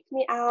and seek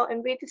me out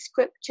and read the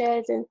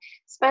scriptures and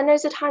spend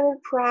loads of time in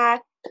prayer?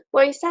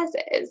 What he says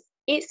is,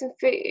 eat some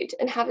food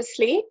and have a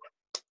sleep.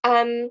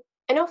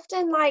 And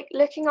often, like,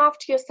 looking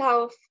after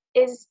yourself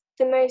is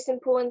the most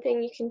important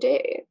thing you can do.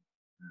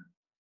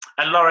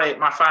 And Laurie,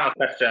 my final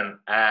question,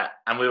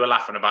 and we were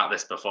laughing about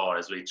this before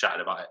as we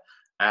chatted about it.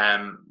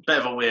 Bit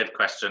of a weird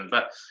question,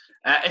 but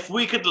if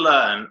we could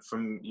learn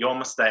from your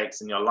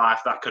mistakes in your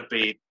life, that could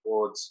be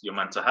towards your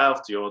mental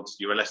health, towards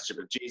your relationship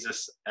with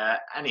Jesus,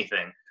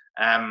 anything,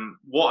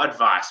 what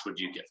advice would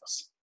you give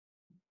us?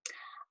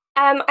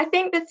 I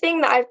think the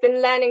thing that I've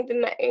been learning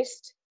the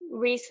most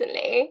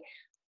recently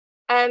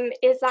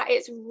is that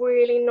it's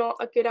really not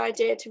a good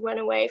idea to run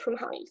away from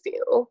how you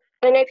feel.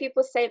 I know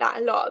people say that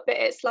a lot, but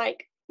it's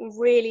like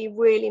really,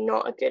 really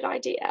not a good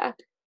idea.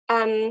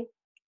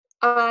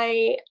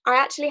 I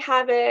actually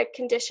have a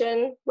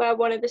condition where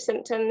one of the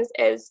symptoms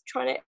is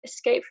trying to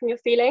escape from your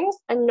feelings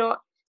and not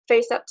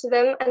face up to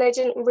them. And I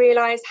didn't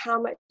realize how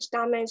much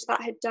damage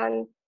that had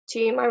done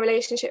to my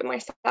relationship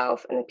with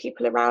myself and the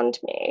people around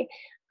me.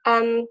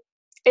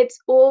 It's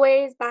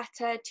always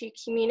better to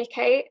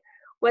communicate,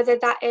 whether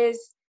that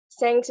is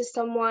saying to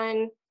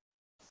someone,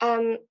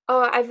 oh,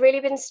 I've really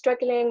been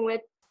struggling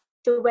with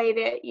the way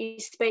that you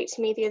spoke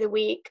to me the other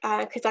week,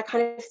 because I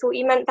kind of thought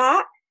you meant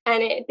that.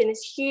 And it had been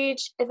this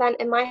huge event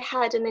in my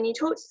head. And then you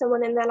talk to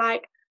someone and they're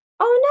like,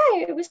 oh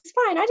no, it was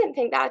fine. I didn't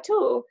think that at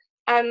all.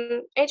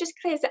 It just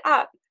clears it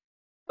up.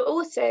 But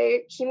also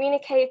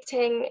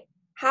communicating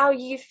how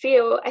you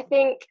feel. I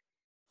think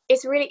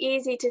it's really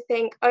easy to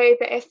think, oh,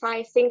 but if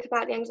I think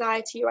about the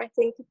anxiety or I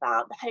think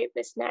about the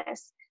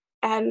hopelessness,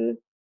 I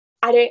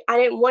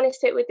don't want to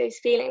sit with those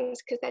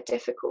feelings because they're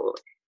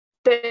difficult.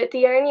 But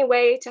the only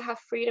way to have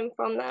freedom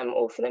from them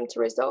or for them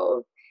to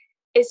resolve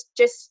is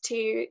just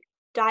to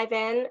dive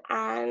in.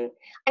 And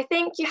I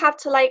think you have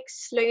to like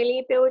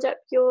slowly build up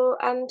your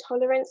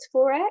tolerance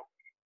for it,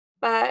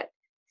 but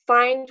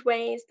find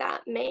ways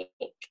that make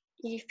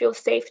you feel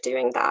safe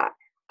doing that.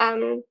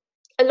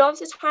 A lot of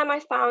the time I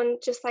found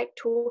just like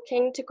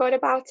talking to God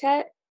about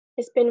it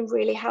has been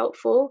really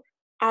helpful.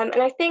 And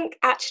I think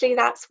actually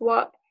that's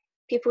what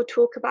people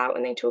talk about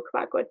when they talk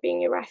about God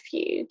being your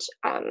refuge.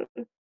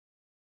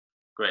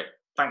 Great.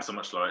 Thanks so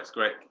much, Laura. It's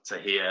great to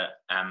hear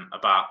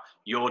about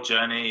your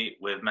journey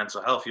with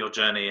mental health, your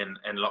journey in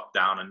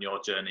lockdown, and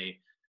your journey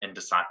in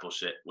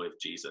discipleship with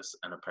Jesus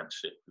and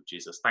apprenticeship with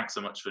Jesus. Thanks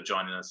so much for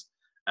joining us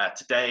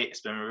today.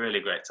 It's been really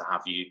great to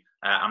have you,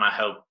 and I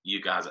hope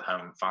you guys at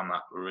home found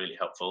that really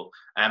helpful.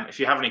 If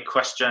you have any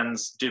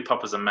questions, do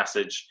pop us a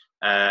message.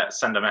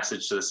 Send a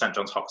message to the St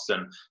John's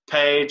Hoxton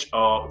page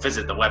or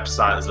visit the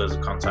website. There's loads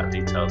of contact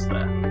details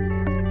there.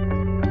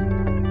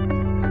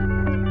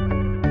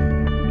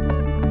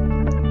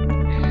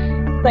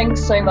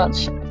 Thanks so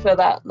much for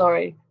that,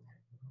 Laurie.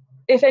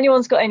 If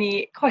anyone's got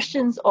any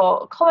questions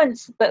or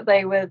comments that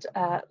they would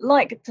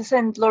like to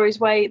send Laurie's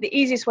way, the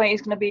easiest way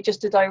is going to be just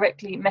to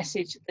directly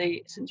message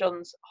the St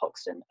John's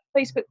Hoxton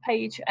Facebook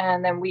page,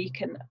 and then we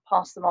can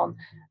pass them on,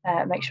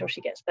 make sure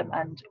she gets them,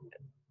 and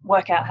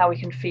work out how we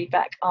can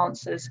feedback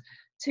answers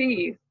to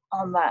you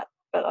on that.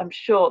 But I'm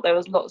sure there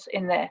was lots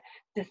in there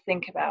to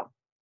think about.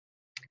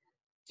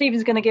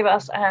 Stephen's going to give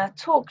us a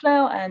talk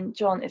now, and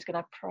John is going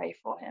to pray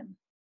for him.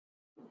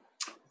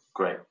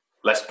 Great.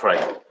 Let's pray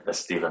as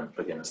Stephen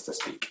begins to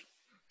speak.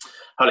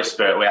 Holy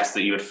Spirit, we ask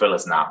that you would fill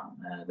us now,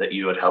 that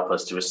you would help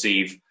us to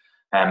receive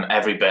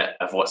every bit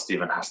of what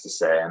Stephen has to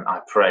say. And I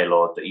pray,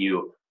 Lord, that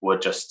you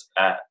would just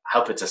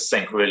help it to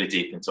sink really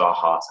deep into our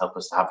hearts, help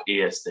us to have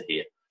ears to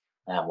hear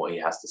what he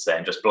has to say,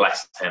 and just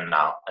bless him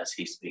now as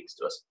he speaks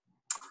to us.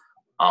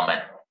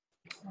 Amen.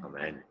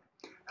 Amen.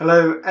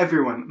 Hello,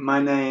 everyone.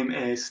 My name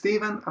is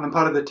Stephen, and I'm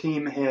part of the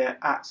team here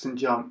at St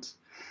John's.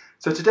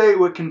 So today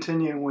we're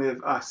continuing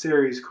with our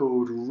series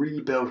called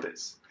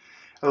Rebuilders,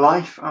 A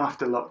Life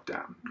After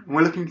Lockdown. And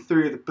we're looking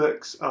through the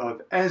books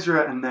of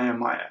Ezra and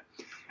Nehemiah.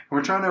 And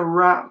we're trying to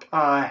wrap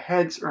our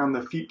heads around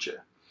the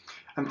future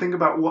and think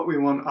about what we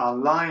want our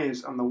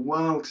lives and the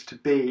world to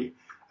be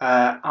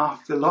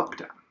after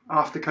lockdown,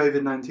 after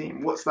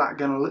COVID-19. What's that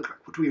going to look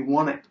like? What do we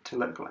want it to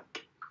look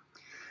like?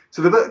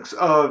 So the books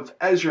of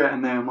Ezra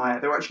and Nehemiah,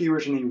 they were actually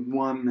originally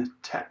one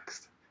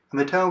text. And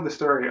they tell the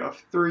story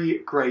of three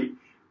great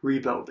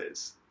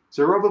rebuilders: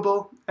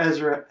 Zerubbabel,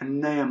 Ezra,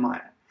 and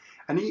Nehemiah.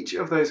 And each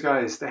of those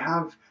guys, they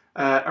have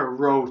a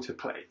role to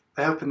play.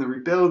 They help in the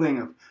rebuilding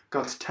of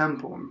God's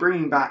temple and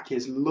bringing back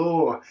his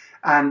law,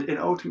 and in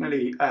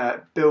ultimately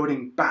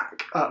building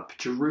back up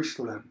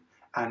Jerusalem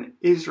and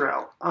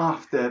Israel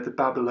after the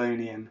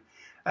Babylonian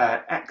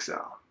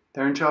exile.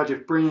 They're in charge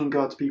of bringing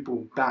God's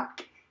people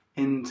back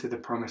into the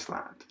promised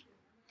land.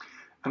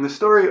 And the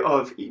story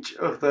of each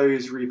of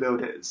those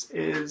rebuilders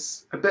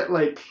is a bit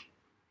like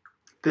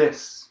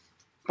this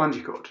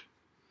bungee cord.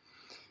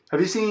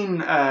 Have you seen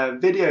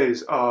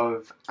videos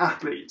of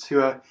athletes who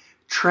are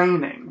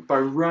training by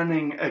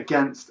running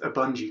against a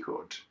bungee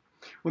cord?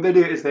 What they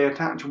do is they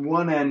attach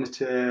one end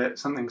to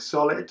something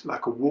solid,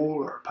 like a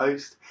wall or a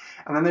post,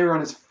 and then they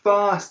run as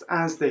fast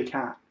as they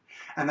can.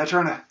 And they're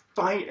trying to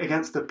fight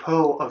against the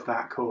pull of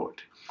that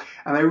cord.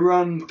 And they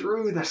run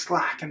through the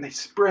slack, and they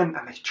sprint,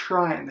 and they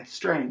try, and they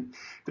strain.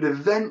 But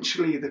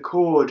eventually the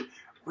cord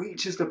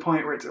reaches the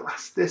point where its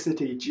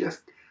elasticity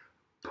just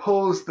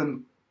pulls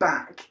them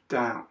back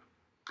down.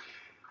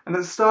 And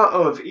at the start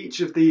of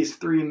each of these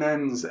three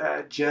men's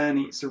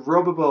journeys,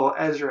 Zerubbabel,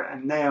 Ezra,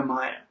 and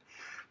Nehemiah,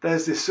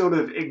 there's this sort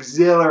of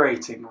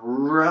exhilarating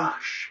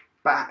rush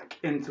back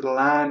into the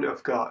land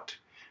of God,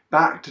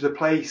 back to the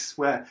place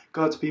where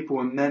God's people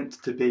were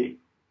meant to be.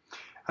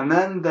 And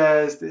then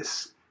there's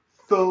this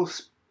full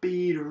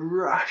speed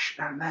rush,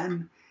 and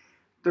then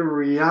the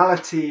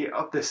reality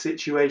of the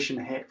situation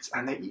hits,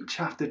 and they each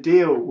have to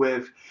deal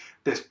with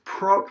this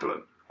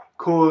problem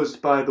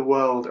caused by the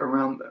world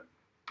around them.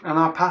 And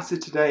our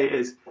passage today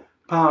is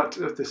part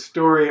of the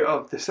story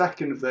of the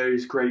second of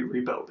those great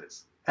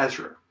rebuilders,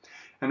 Ezra.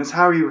 And it's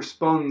how he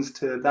responds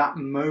to that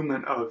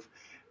moment of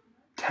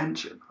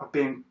tension, of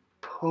being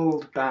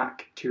pulled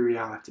back to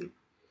reality.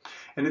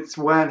 And it's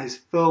when his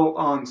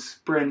full-on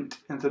sprint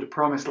into the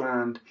promised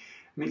land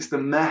meets the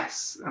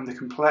mess and the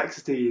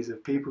complexities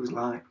of people's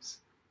lives.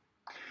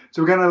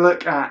 So we're going to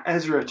look at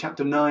Ezra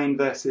chapter 9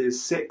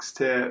 verses 6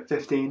 to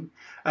 15.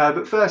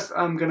 But first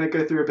I'm going to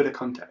go through a bit of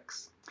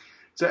context.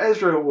 So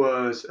Ezra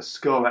was a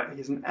scholar.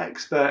 He's an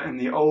expert in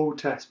the Old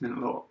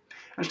Testament law.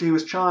 Actually, he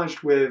was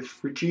charged with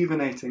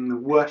rejuvenating the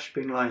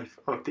worshipping life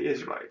of the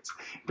Israelites,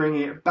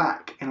 bringing it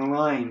back in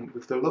line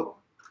with the law.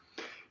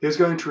 He was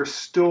going to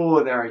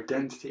restore their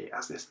identity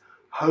as this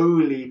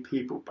holy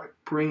people by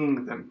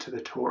bringing them to the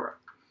Torah.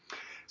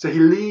 So he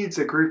leads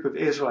a group of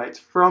Israelites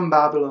from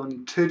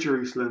Babylon to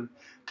Jerusalem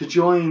to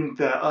join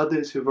the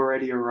others who have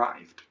already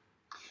arrived.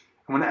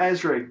 And when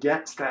Ezra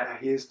gets there,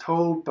 he is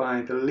told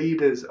by the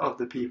leaders of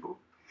the people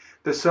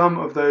that some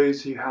of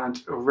those who had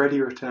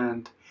already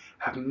returned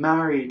have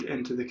married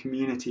into the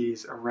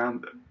communities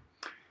around them.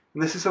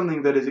 And this is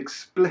something that is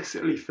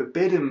explicitly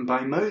forbidden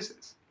by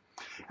Moses.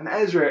 And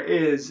Ezra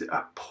is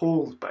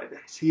appalled by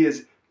this. He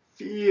is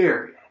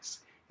furious.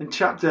 In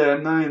chapter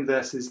 9,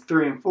 verses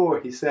 3 and 4,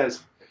 he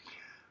says,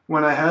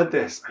 "When I heard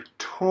this, I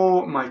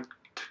tore my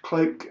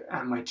cloak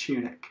and my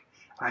tunic.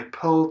 I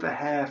pulled the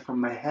hair from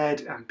my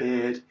head and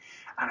beard,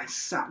 and I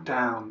sat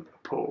down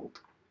appalled.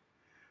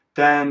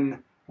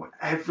 Then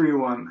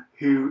everyone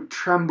who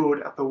trembled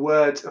at the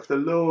words of the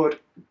Lord,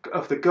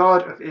 of the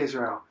God of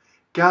Israel,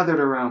 gathered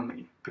around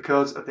me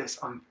because of this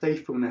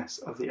unfaithfulness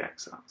of the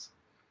exiles.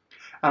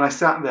 And I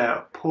sat there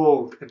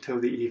appalled until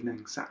the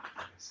evening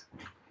sunrise."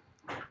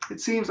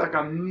 It seems like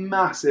a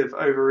massive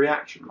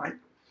overreaction, right?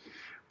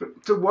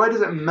 But so why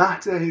does it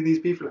matter who these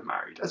people have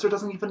married? Ezra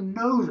doesn't even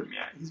know them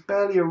yet. He's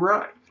barely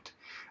arrived.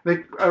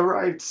 They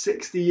arrived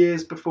 60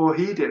 years before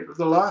he did with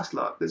the last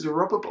lot. There's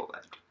Zerubbabel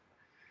led.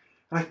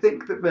 And I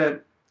think that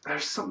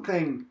there's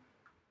something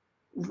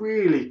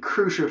really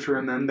crucial to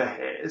remember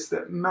here, is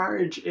that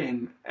marriage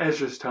in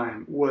Ezra's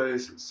time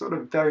was sort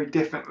of very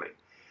differently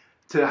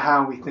to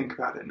how we think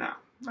about it now.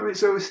 I mean,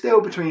 so it was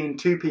still between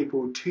two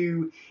people,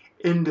 two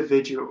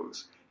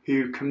individuals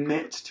who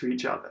commit to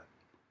each other.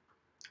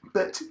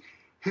 But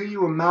who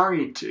you were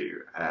married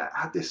to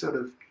had this sort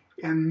of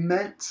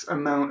immense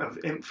amount of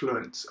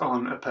influence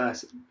on a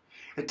person.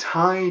 It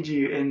tied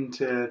you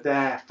into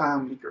their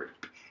family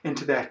group,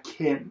 into their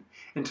kin,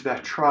 into their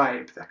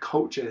tribe, their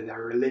culture,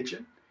 their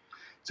religion.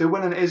 So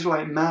when an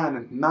Israelite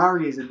man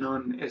marries a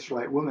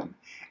non-Israelite woman,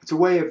 it's a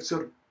way of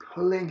sort of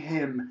pulling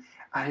him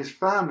and his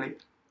family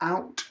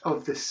out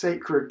of the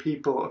sacred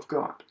people of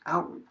God,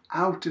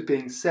 out of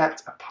being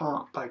set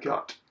apart by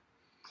God.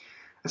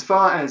 As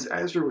far as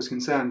Ezra was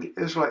concerned, the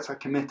Israelites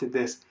had committed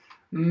this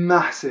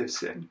massive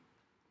sin.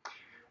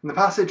 And the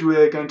passage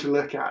we're going to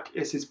look at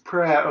is his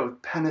prayer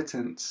of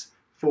penitence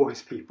for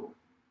his people.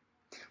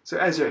 So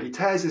Ezra, he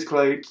tears his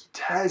cloak, he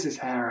tears his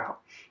hair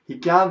out, he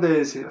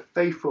gathers the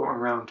faithful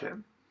around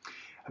him,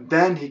 and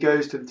then he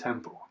goes to the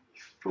temple.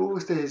 He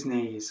falls to his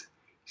knees,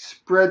 he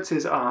spreads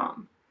his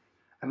arm,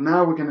 and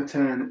now we're going to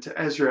turn to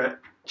Ezra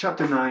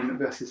chapter 9,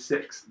 verses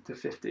 6 to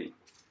 15.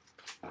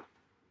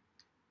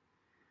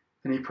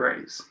 And he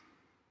prays,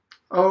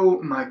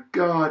 "Oh my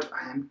God,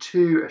 I am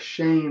too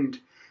ashamed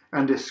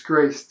and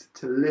disgraced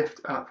to lift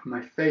up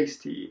my face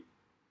to you.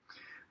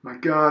 My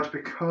God,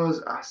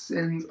 because our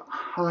sins are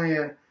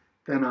higher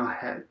than our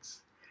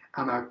heads,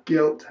 and our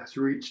guilt has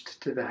reached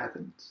to the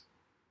heavens.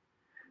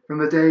 From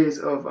the days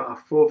of our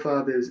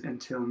forefathers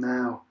until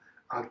now,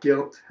 our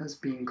guilt has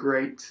been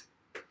great.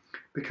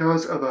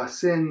 Because of our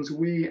sins,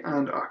 we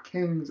and our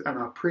kings and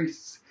our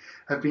priests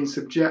have been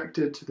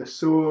subjected to the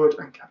sword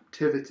and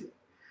captivity,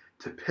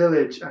 to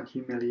pillage and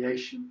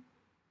humiliation,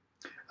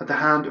 at the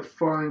hand of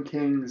foreign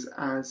kings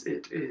as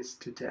it is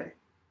today.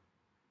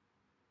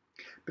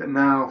 But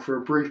now, for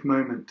a brief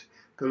moment,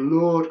 the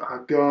Lord our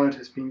God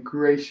has been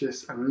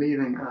gracious and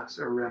leaving us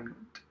a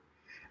remnant,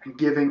 and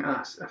giving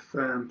us a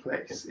firm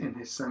place in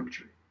his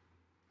sanctuary.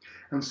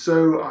 And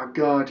so our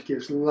God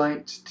gives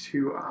light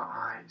to our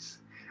eyes,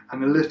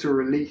 and a little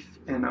relief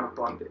in our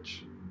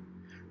bondage.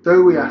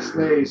 Though we are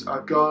slaves,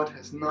 our God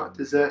has not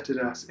deserted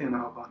us in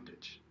our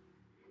bondage.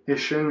 He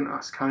has shown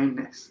us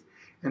kindness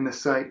in the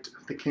sight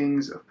of the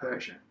kings of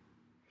Persia.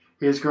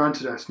 He has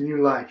granted us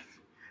new life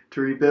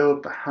to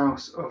rebuild the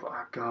house of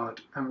our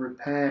God and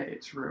repair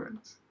its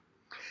ruins.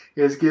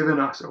 He has given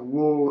us a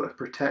wall of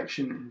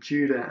protection in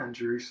Judah and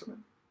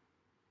Jerusalem.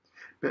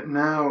 But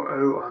now,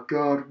 O our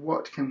God,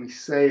 what can we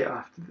say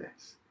after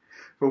this?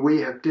 For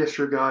we have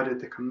disregarded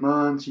the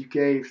commands you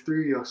gave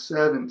through your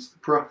servants the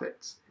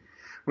prophets,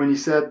 when you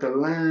said the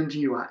land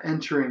you are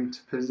entering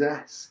to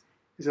possess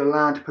is a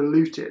land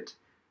polluted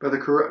by the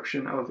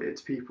corruption of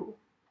its people.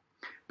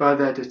 By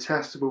their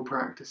detestable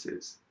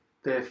practices,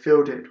 they have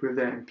filled it with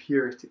their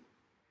impurity,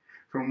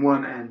 from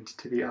one end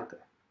to the other.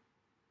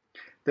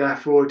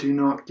 Therefore do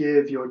not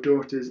give your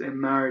daughters in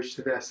marriage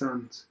to their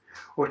sons,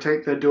 or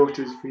take their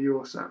daughters for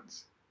your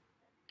sons.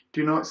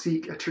 Do not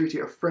seek a treaty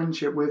of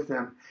friendship with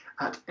them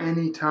at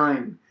any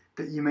time,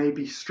 that you may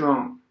be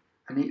strong,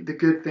 and eat the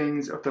good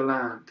things of the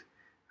land,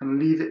 and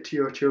leave it to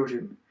your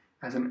children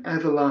as an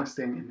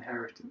everlasting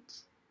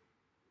inheritance.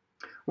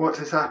 What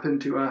has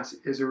happened to us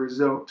is a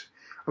result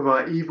of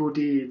our evil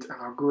deeds and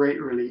our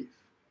great relief.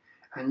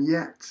 And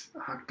yet,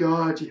 our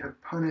God, you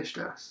have punished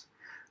us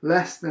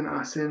less than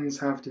our sins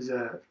have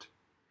deserved,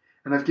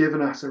 and have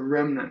given us a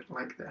remnant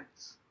like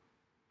this.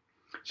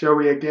 Shall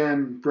we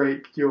again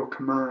break your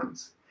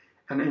commands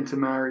and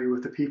intermarry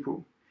with the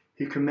people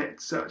who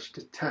commit such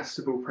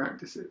detestable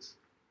practices?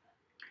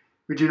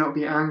 Would you not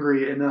be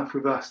angry enough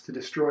with us to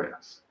destroy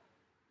us,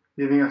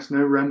 leaving us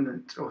no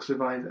remnant or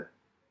survivor?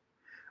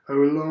 O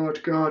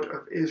Lord God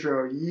of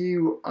Israel,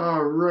 you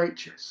are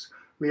righteous.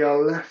 We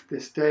are left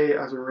this day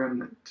as a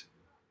remnant.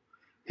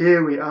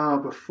 Here we are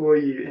before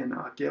you in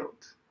our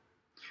guilt,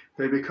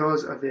 though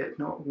because of it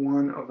not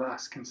one of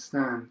us can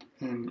stand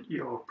in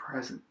your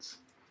presence.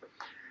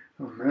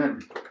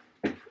 Amen.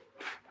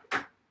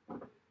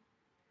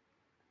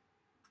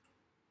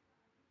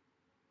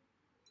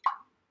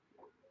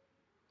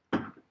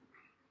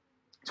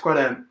 It's quite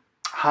a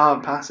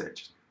hard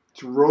passage.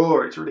 It's raw,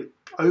 it's really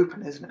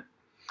open, isn't it?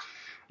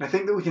 And I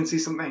think that we can see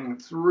something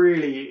that's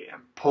really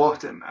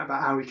important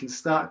about how we can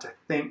start to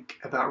think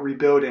about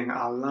rebuilding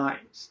our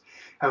lives.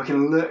 How we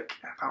can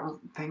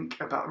think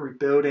about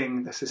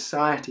rebuilding the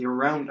society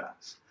around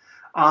us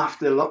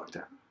after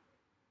lockdown.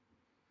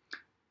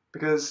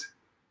 Because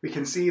we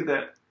can see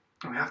that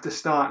we have to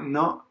start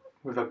not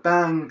with a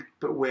bang,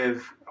 but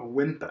with a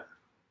whimper.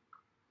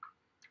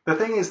 The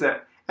thing is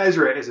that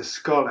Ezra is a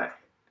scholar.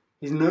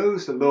 He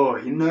knows the law,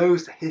 he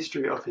knows the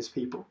history of his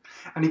people,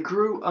 and he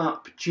grew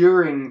up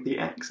during the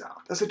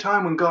exile. That's a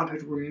time when God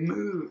had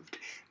removed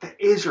the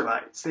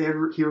Israelites. He had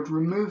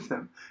removed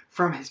them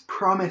from his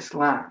promised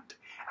land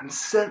and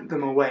sent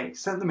them away,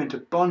 sent them into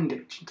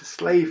bondage, into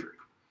slavery.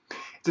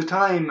 It's a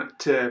time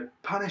to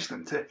punish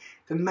them, to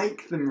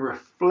make them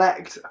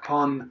reflect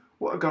upon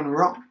what had gone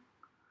wrong.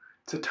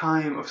 It's a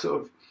time of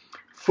sort of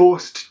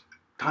forced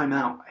time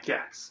out, I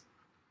guess.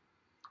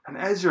 And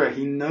Ezra,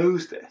 he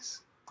knows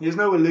this. He has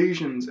no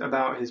illusions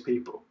about his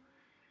people.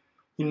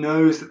 He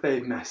knows that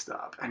they've messed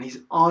up, and he's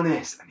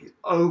honest and he's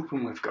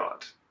open with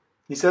God.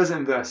 He says it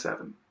in verse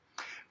 7,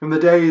 "From the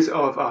days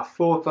of our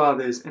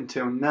forefathers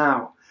until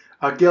now,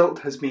 our guilt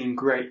has been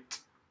great."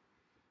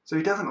 So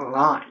he doesn't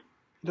lie.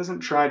 He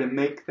doesn't try to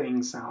make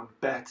things sound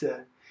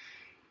better.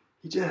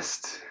 He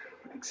just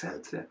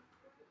accepts it.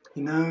 He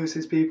knows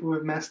his people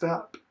have messed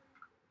up,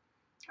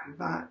 and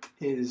that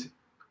is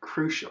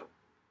crucial.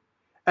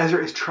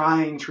 Ezra is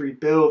trying to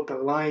rebuild the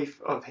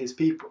life of his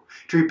people,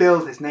 to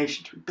rebuild his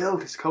nation, to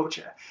rebuild his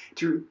culture,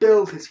 to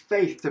rebuild his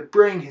faith, to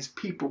bring his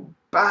people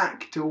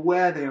back to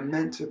where they are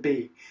meant to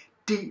be,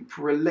 deep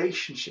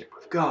relationship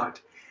with God.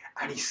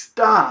 And he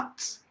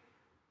starts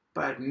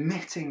by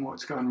admitting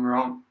what's gone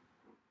wrong.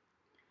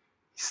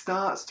 He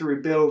starts the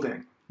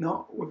rebuilding,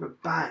 not with a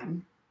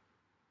bang,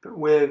 but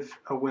with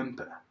a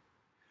whimper.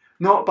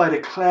 Not by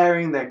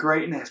declaring their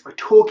greatness, by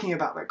talking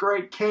about their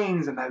great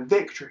kings and their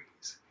victories,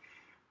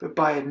 but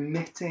by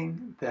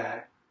admitting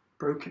their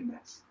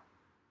brokenness.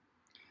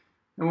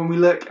 And when we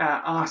look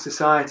at our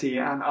society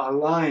and our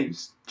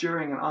lives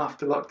during and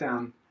after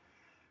lockdown,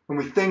 when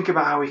we think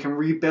about how we can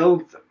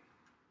rebuild them,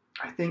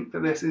 I think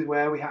that this is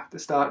where we have to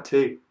start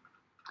too.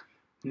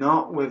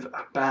 Not with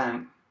a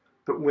bang,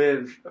 but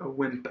with a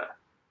whimper.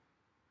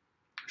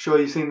 I'm sure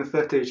you've seen the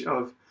footage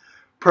of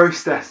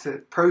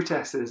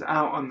protesters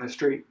out on the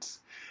streets,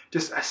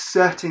 just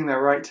asserting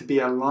their right to be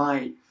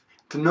alive,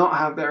 to not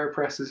have their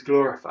oppressors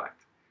glorified.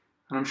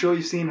 And I'm sure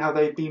you've seen how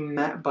they've been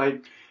met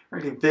by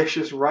really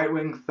vicious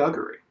right-wing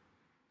thuggery.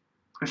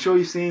 I'm sure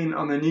you've seen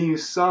on the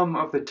news some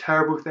of the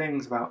terrible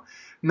things about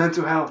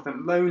mental health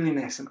and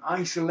loneliness and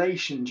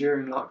isolation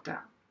during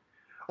lockdown,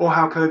 or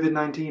how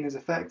COVID-19 is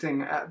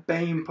affecting a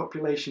BAME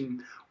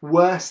population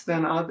worse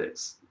than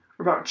others,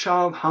 or about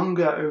child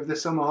hunger over the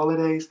summer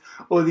holidays,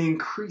 or the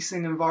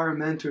increasing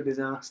environmental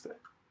disaster.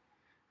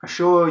 I'm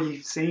sure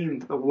you've seen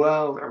that the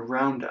world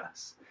around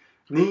us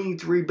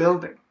needs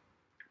rebuilding,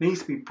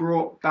 needs to be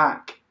brought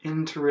back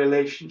into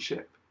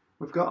relationship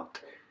with God.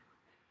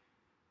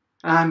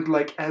 And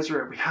like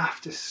Ezra, we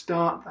have to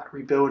start that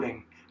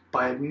rebuilding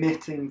by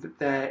admitting that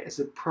there is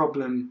a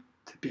problem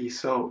to be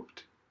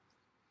solved.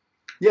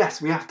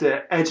 Yes, we have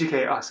to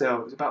educate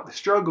ourselves about the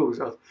struggles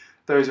of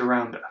those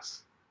around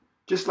us.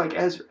 Just like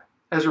Ezra.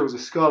 Ezra was a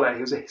scholar,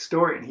 he was a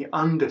historian, he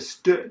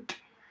understood.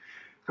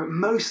 But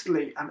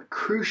mostly and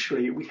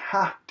crucially, we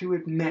have to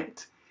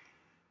admit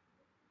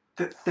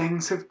that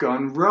things have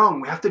gone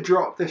wrong. We have to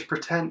drop this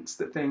pretense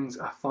that things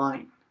are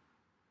fine.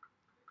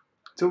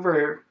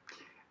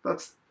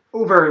 That's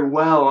all very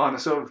well on a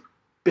sort of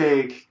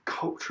big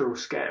cultural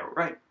scale,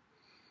 right?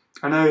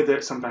 I know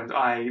that sometimes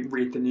I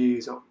read the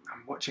news or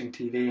I'm watching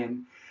TV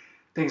and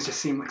things just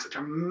seem like such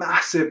a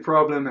massive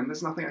problem and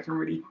there's nothing I can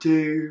really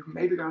do.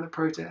 Maybe go on a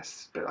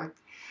protest, but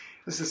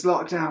there's this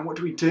lockdown, what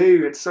do we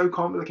do? It's so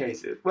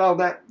complicated. Well,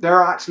 there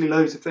are actually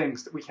loads of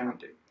things that we can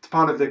do. It's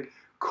part of the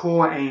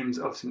core aims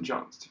of St.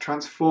 John's, to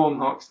transform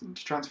Hoxton,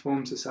 to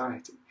transform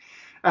society.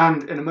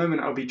 And in a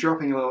moment, I'll be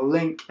dropping a little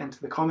link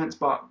into the comments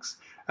box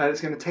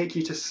that's going to take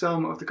you to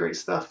some of the great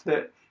stuff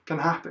that can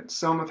happen,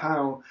 some of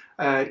how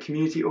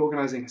community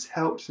organising has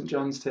helped St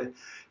John's to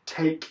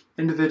take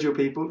individual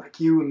people like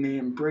you and me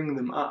and bring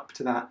them up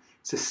to that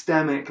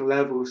systemic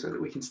level so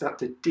that we can start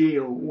to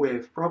deal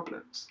with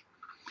problems.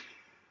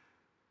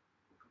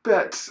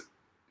 But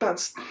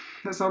that's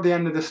not the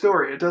end of the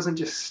story. It doesn't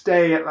just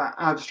stay at that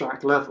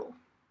abstract level.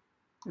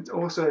 It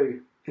also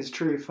is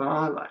true for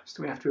our lives.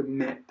 We have to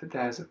admit that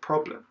there's a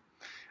problem.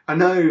 I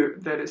know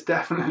that it's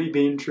definitely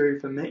been true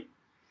for me.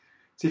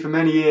 See, for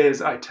many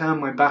years I turned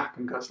my back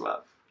on God's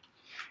love.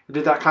 I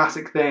did that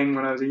classic thing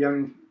when I was a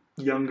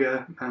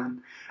younger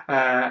man,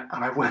 and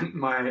I went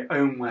my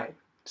own way.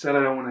 Said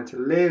I wanted to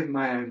live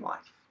my own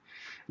life,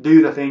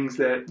 do the things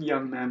that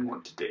young men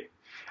want to do.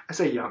 I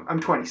say young, I'm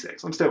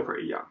 26, I'm still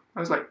pretty young. I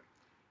was like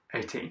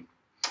 18.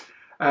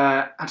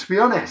 And to be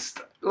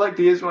honest, like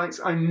the Israelites,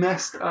 I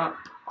messed up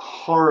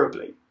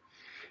horribly.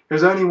 It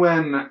was only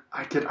when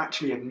I could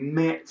actually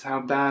admit how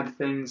bad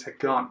things had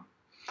gone,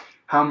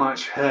 how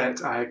much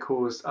hurt I had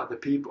caused other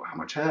people, how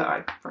much hurt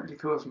I frankly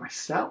caused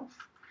myself.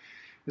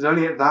 It was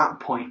only at that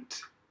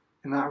point,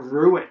 in that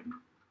ruin,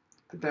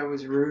 that there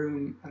was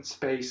room and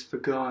space for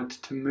God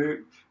to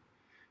move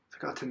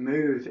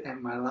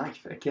in my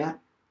life again.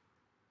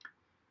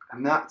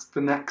 And that's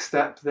the next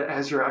step that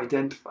Ezra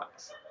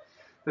identifies.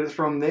 That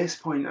from this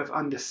point of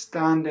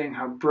understanding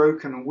how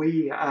broken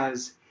we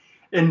as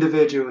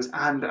individuals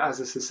and as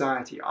a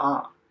society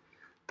are,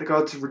 that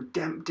God's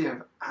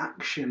redemptive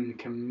action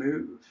can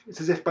move.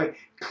 It's as if by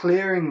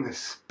clearing the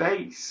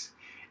space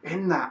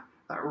in that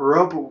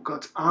rubble,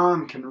 God's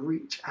arm can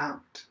reach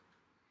out.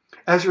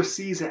 Ezra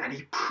sees it and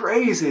he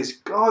praises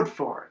God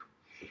for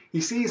it.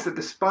 He sees that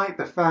despite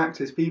the fact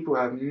his people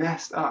have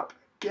messed up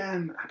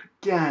again and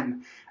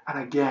again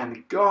and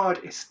again,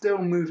 God is still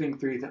moving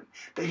through them.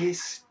 That he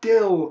is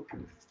still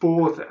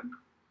for them.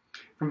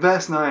 From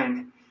verse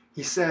 9,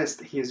 he says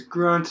that he has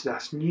granted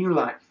us new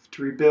life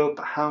to rebuild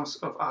the house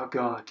of our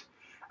God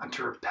and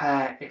to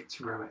repair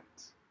its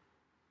ruins.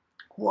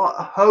 What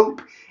a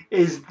hope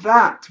is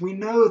that? We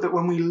know that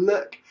when we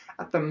look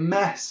at the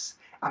mess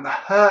and the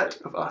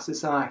hurt of our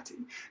society,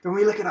 when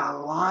we look at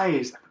our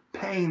lives and the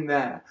pain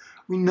there,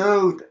 we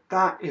know that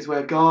that is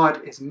where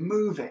God is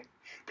moving,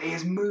 that he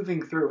is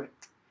moving through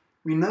it.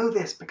 We know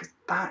this because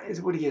that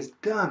is what he has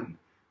done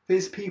for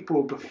his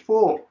people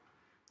before.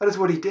 That is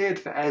what he did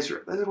for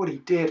Ezra. That is what he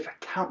did for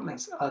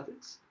countless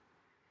others.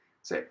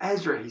 So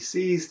Ezra, he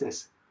sees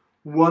this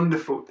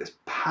wonderful, this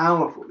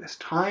powerful, this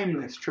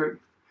timeless truth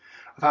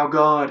of how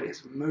God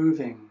is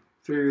moving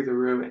through the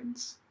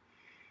ruins.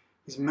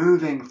 He's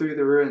moving through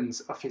the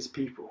ruins of his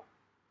people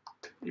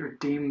to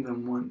redeem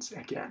them once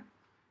again,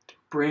 to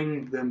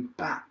bring them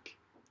back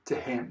to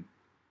him.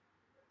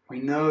 We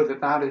know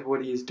that that is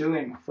what he is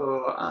doing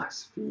for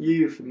us, for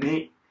you, for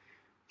me,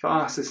 for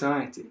our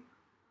society.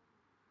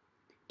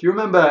 Do you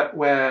remember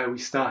where we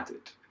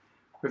started?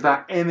 With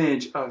that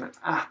image of an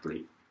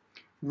athlete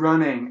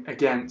running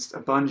against a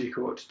bungee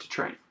cord to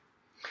train.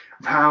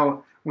 Of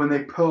how when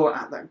they pull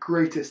at that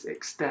greatest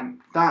extent,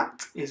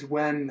 that is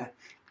when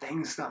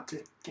things start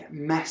to get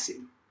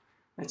messy.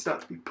 They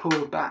start to be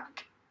pulled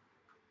back.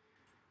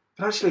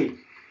 But actually,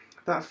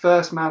 that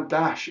first mad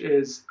dash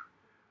is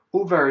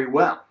all very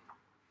well.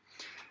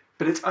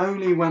 But it's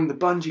only when the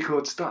bungee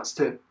cord starts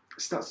to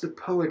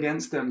pull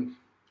against them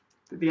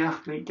that the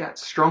athlete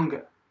gets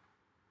stronger.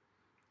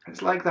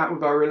 It's like that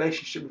with our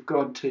relationship with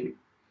God too.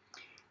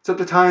 It's at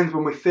the times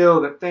when we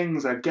feel that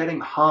things are getting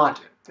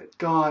harder, that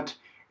God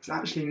is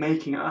actually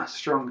making us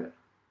stronger.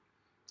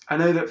 I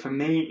know that for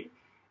me,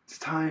 it's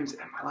times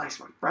in my life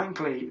when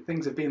frankly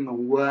things have been the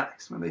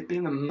worst, when they've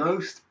been the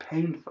most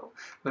painful,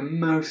 the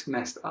most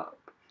messed up.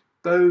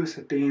 Those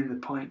have been the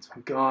points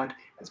when God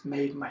has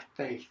made my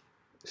faith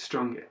the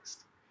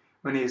strongest,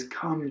 when he has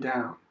come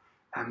down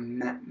and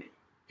met me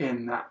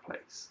in that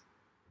place.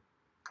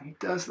 And he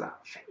does that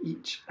for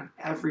each and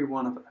every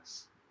one of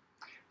us.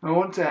 And I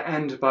want to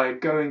end by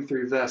going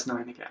through verse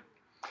 9 again.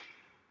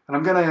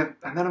 And then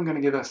I'm going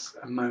to give us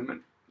a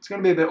moment. It's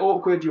going to be a bit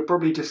awkward. You'll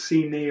probably just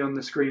see me on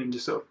the screen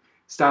just sort of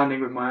standing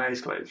with my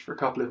eyes closed for a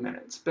couple of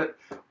minutes. But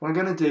what I'm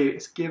going to do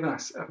is give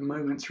us a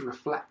moment to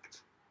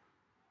reflect,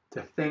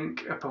 to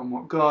think upon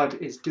what God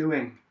is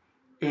doing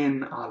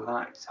in our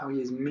lives, how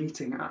he is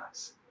meeting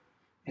us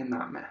in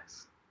that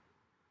mess.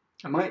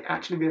 It might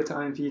actually be a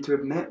time for you to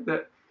admit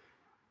that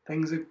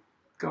things have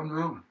gone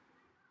wrong.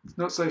 It's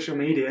not social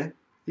media.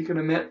 You can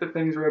admit that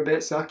things are a bit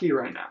sucky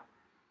right now.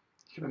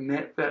 You can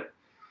admit that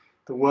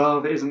the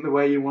world isn't the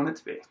way you want it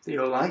to be, that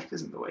your life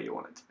isn't the way you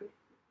want it to be.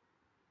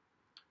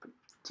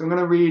 So I'm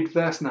going to read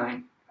verse 9,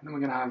 and then we're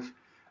going to have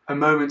a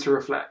moment to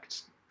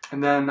reflect,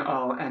 and then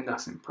I'll end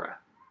us in prayer.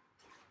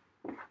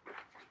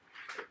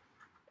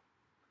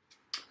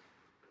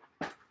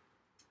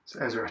 So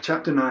Ezra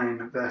chapter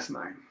 9, verse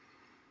 9.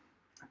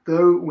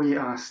 Though we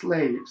are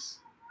slaves,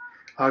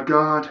 our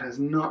God has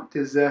not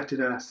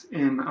deserted us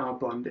in our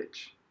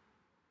bondage.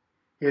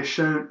 He has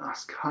shown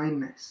us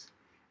kindness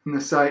in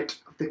the sight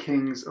of the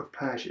kings of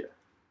Persia.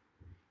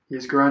 He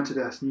has granted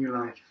us new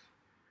life,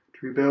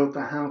 to rebuild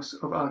the house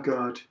of our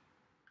God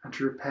and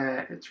to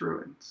repair its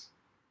ruins.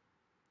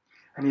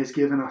 And he has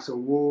given us a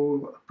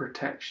wall of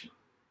protection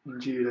in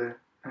Judah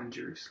and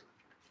Jerusalem.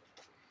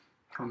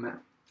 Amen.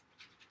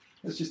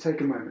 Let's just take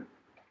a moment.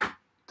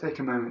 Take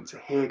a moment to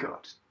hear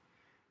God,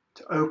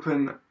 to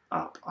open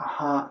up our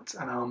hearts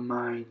and our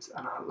minds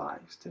and our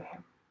lives to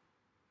him.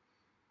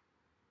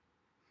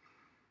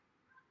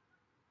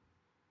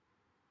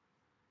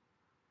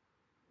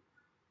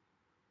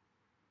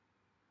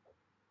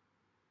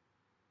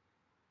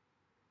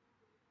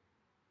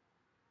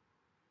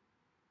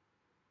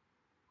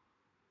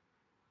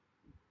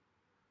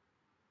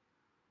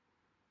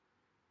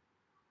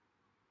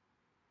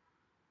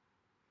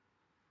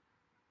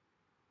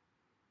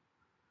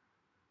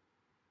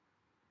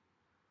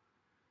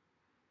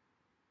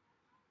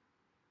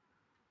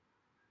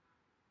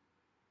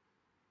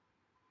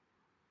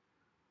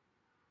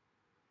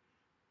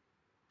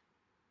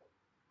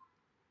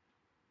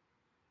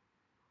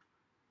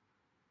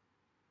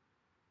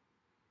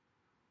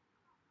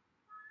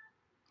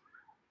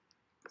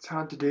 It's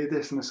hard to do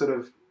this in a sort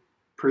of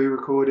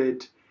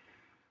pre-recorded,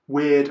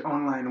 weird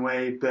online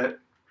way, but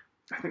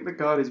I think that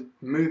God is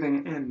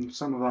moving in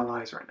some of our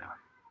lives right now.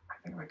 I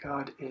think that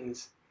God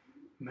is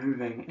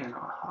moving in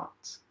our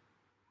hearts.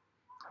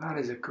 And that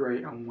is a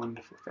great and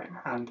wonderful thing.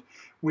 And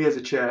we as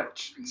a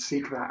church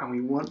seek that, and we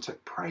want to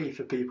pray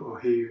for people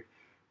who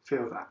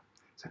feel that.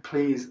 So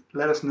please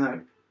let us know.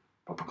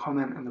 Pop a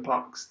comment in the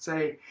box.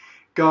 Say,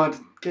 God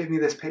gave me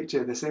this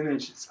picture, this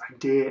image, this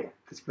idea,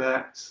 this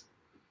verse.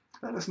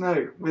 Let us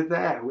know. We're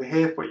there. We're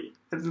here for you.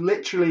 It's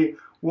literally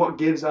what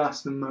gives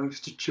us the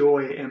most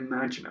joy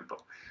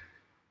imaginable.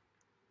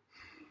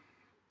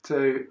 So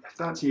if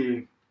that's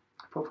you,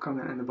 pop a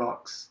comment in the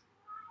box.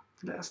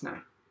 Let us know.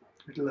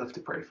 We'd love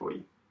to pray for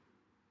you.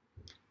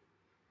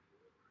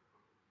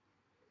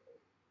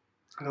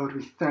 Lord,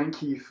 we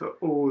thank you for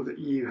all that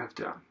you have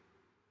done.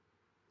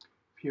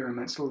 For your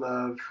immense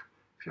love,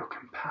 for your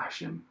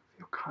compassion,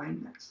 for your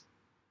kindness.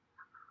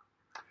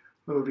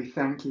 Lord, we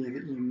thank you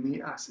that you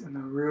meet us in the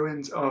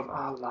ruins of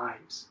our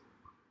lives.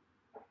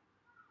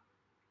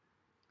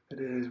 That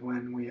it is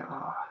when we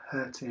are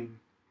hurting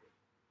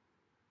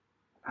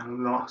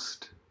and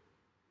lost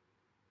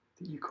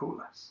that you call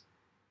us.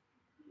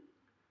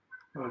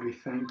 Lord, we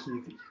thank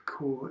you that you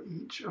call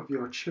each of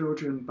your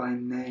children by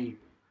name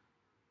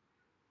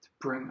to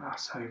bring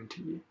us home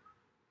to you.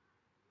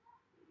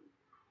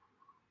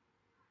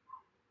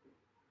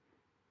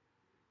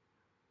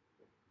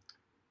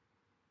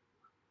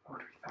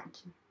 Lord, we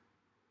thank you.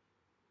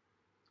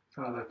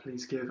 Father,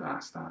 please give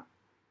us that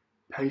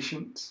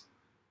patience.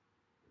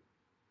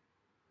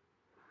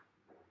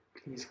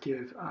 Please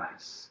give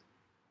us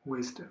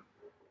wisdom.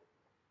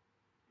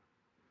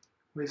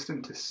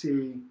 Wisdom to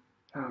see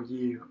how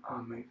you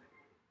are moving.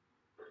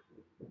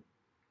 In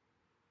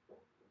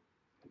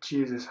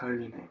Jesus'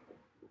 holy name.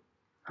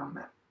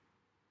 Amen.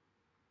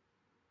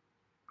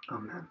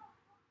 Amen.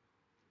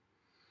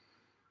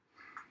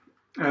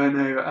 I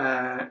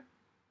know,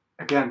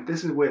 again,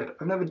 this is weird.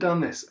 I've never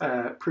done this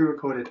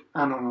pre-recorded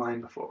and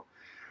online before.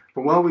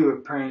 But while we were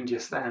praying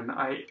just then,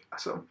 I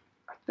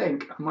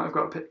think I might have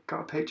got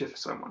a picture for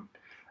someone.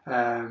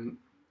 And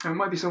it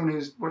might be someone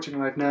who's watching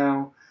live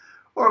now,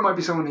 or it might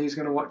be someone who's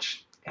going to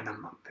watch in a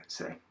month, let's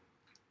say.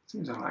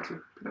 Seems unlikely,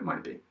 but it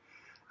might be.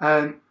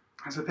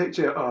 It's a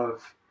picture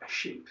of a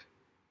sheep.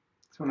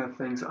 It's one of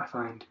the things that I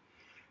find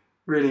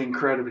really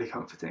incredibly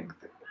comforting.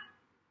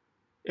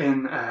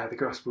 In the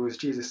Gospels,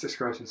 Jesus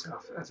describes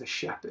himself as a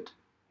shepherd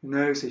who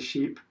knows his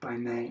sheep by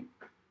name,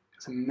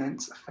 has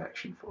immense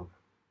affection for them.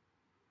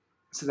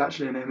 This is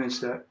actually an image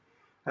that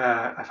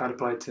I've had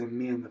applied to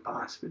me in the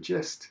past, but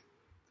just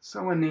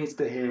someone needs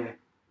to hear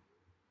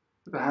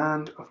that the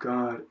hand of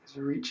God is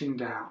reaching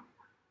down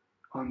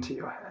onto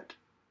your head.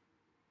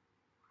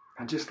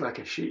 And just like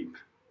a sheep,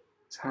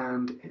 his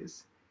hand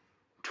is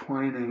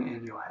twining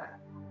in your hair.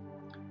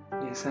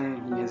 He is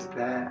saying he is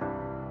there.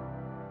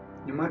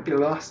 You might be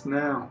lost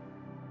now,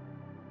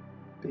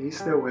 but he's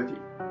still with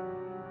you.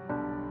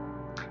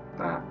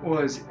 That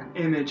was an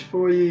image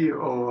for you,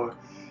 or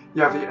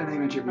you have an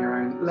image of your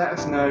own. Let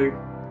us know.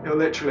 It'll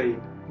literally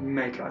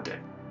make our day.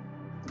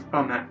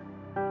 Amen.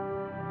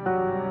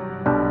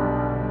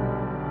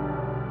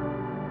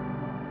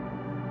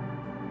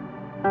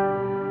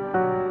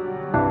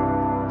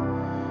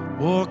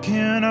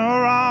 Walking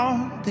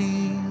around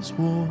these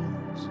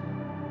walls,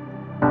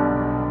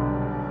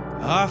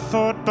 I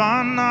thought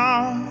by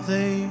now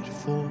they'd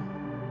fall,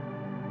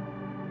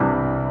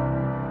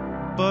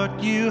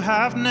 but you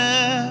have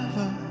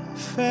never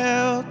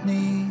failed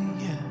me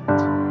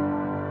yet.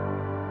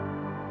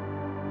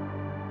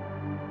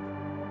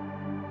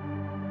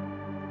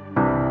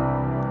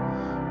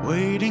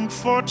 Waiting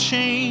for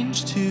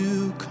change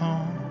to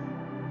come,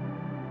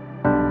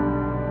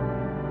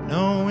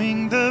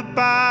 knowing the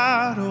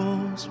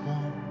battle's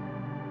won,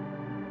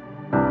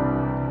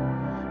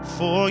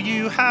 for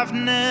you have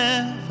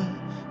never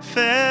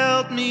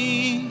failed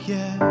me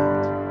yet.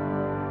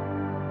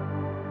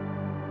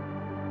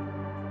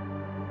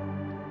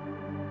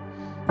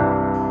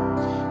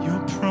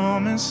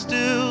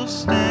 still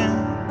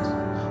stands.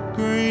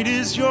 Great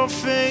is your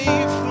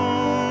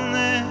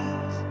faithfulness,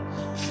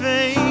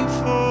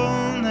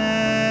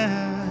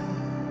 faithfulness.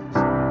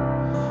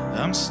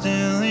 I'm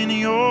still in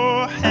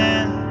your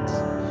hands.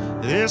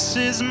 This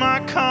is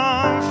my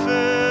confidence.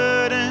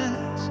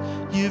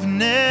 You've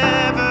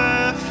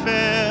never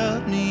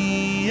failed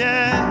me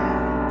yet.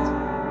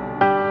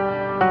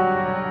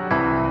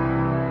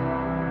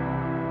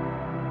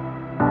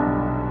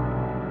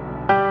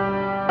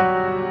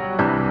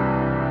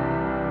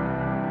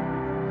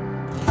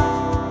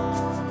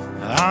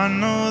 I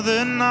know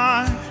the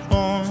night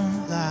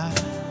won't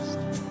last.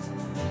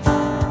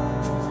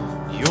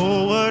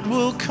 Your word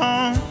will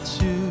come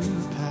to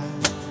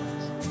pass,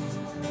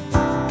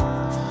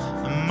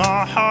 and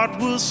my heart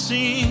will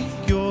sing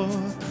your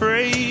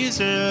praise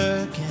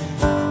again.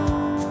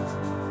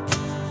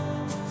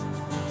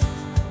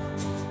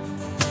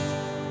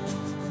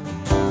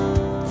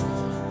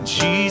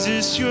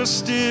 Jesus, you're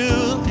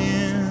still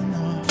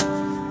enough.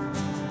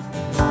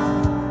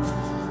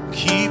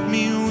 Keep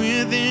me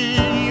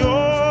within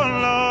your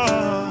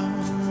love.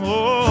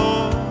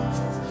 Oh,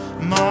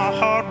 my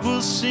heart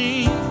will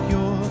sing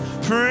your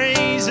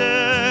praise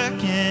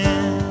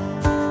again.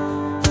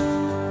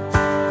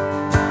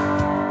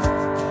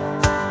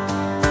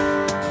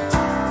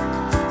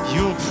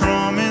 Your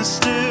promise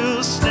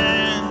still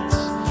stands.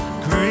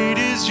 Great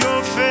is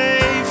your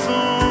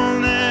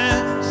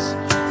faithfulness,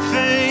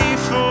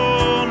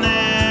 faithfulness.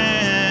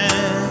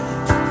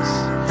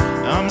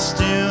 I'm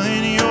still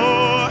in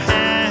your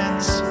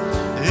hands.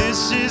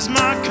 This is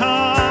my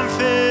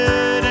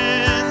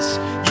confidence.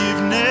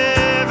 You've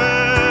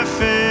never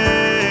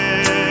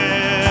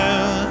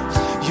failed.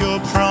 Your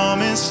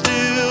promise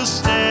still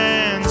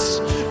stands.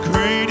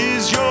 Great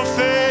is your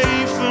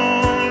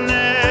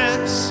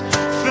faithfulness,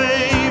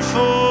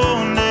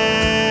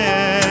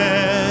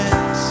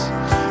 faithfulness.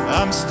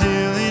 I'm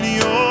still in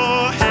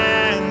your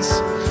hands.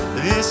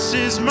 This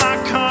is my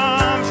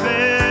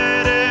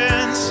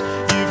confidence.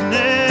 You've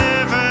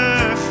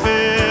never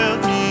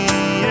failed me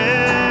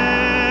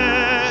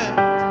yet.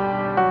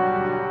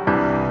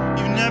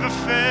 You've never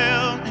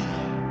failed me.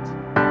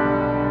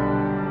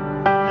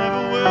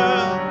 Never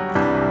will.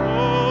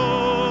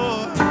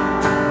 Oh,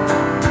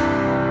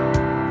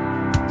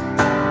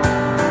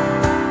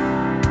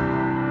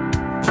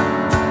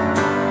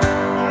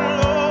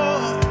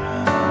 Lord,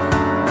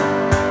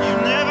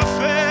 you've never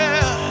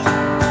failed.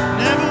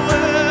 Never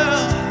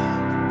will.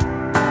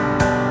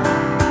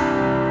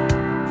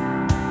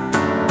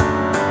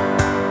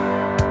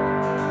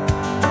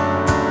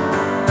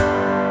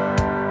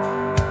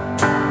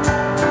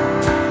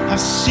 I've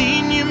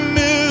seen you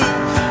move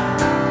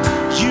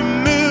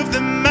the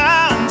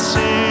mountains,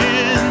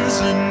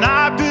 and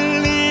I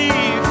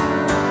believe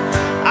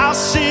I'll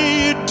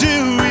see you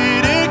do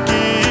it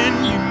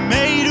again. You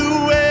made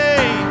a way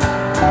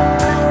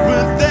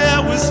where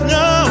there was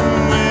no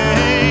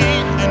way,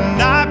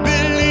 and I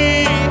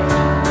believe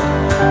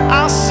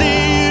I'll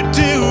see you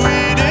do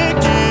it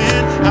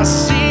again. I've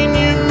seen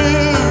you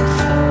move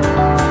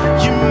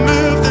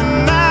the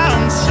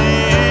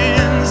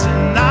mountains,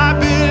 and I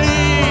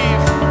believe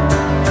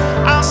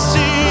I'll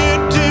see you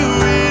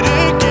do it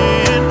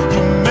again.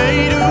 You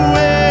made a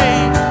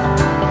way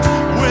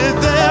where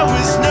there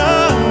was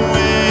no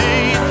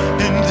way,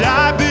 and I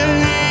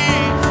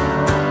believe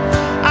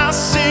I'll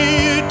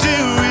see you do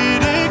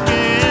it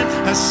again.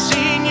 I've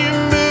seen you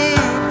move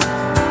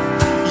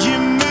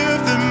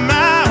the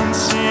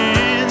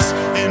mountains,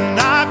 and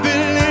I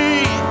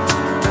believe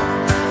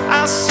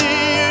I'll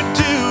see you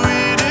do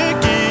it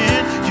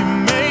again. You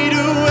made a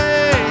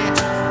way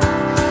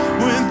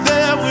when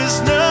there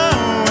was no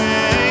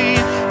way,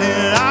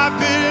 and I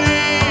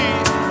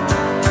believe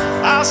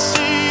I'll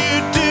see you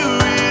do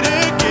it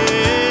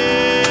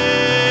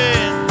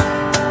again.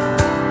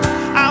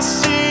 I'll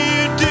see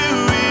you do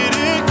it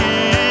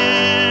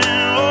again.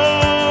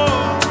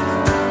 Oh,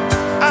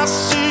 I'll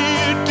see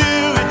you do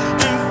it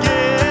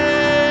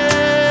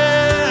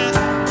again.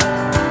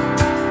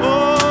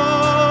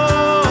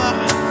 Oh,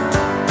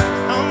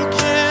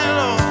 again,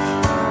 Lord.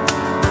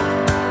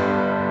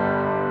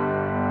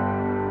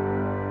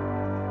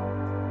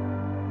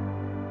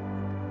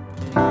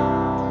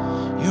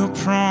 Your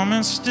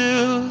promise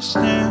still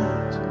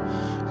stands.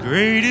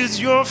 Great is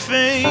your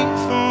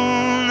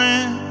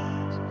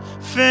faithfulness,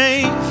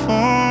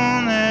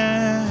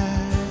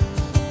 faithfulness.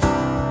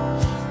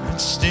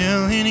 It's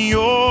still in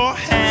your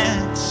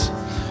hands.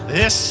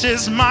 This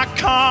is my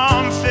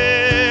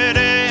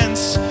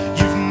confidence.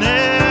 You've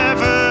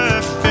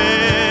never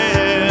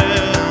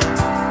failed.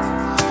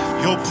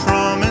 Your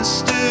promise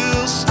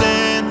still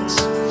stands.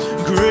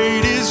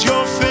 Great is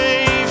your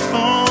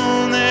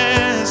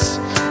faithfulness,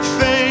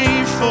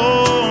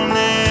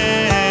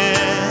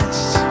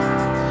 faithfulness.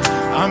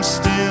 I'm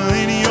still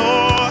in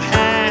your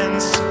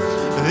hands.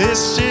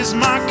 This is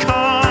my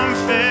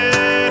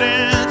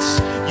confidence.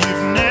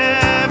 You've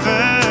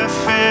never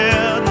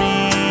failed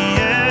me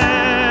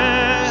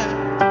yet.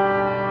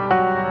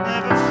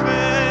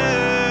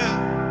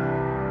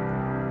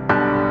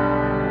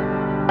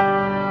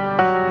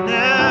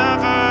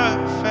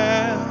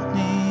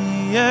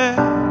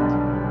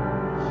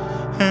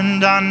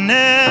 I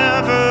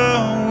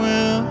never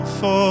will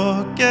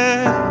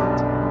forget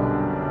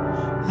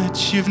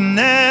that you've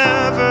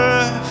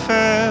never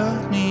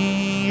failed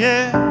me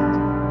yet,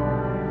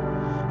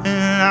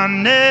 and I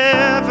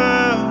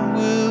never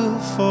will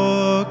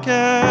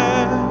forget.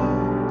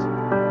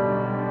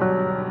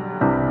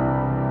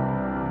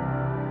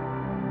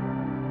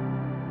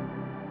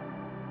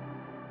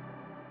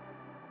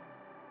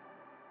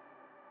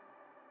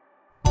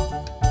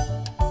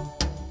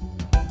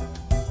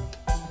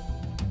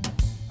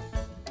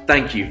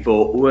 Thank you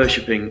for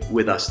worshipping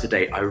with us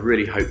today. I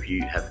really hope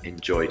you have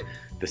enjoyed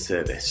the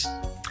service.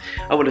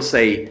 I want to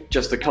say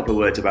just a couple of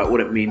words about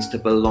what it means to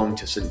belong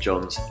to St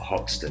John's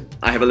Hoxton.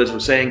 I have a little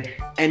saying,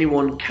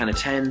 anyone can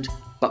attend,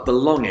 but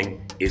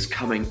belonging is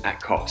coming at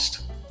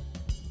cost.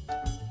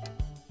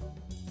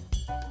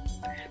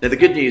 Now the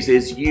good news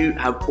is you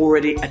have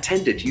already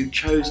attended. You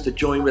chose to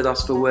join with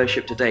us for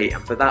worship today,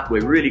 and for that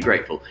we're really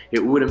grateful.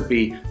 It wouldn't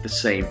be the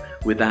same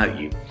without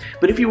you.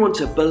 But if you want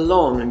to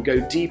belong and go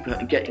deeper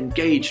and get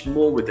engaged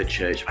more with the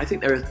church, I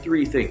think there are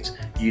 3 things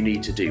you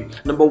need to do.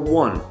 Number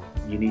 1,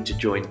 you need to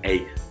join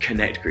a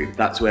connect group.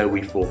 That's where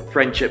we form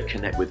friendship,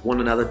 connect with one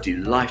another, do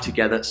life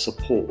together,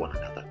 support one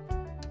another.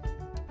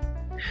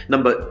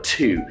 Number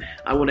 2,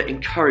 I want to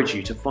encourage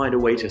you to find a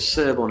way to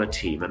serve on a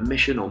team, a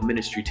mission or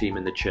ministry team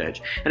in the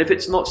church. And if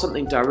it's not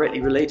something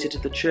directly related to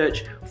the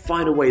church,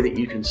 find a way that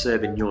you can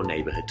serve in your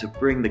neighbourhood to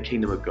bring the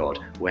kingdom of God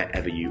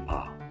wherever you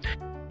are.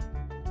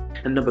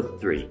 And number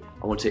 3,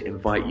 I want to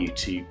invite you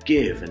to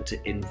give and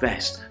to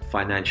invest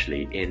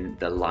financially in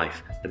the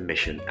life, the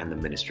mission and the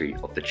ministry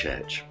of the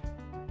church.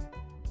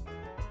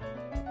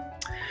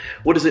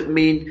 What does it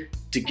mean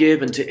to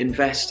give and to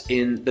invest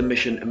in the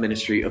mission and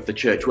ministry of the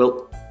church?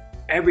 Well,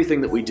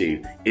 everything that we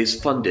do is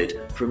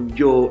funded from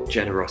your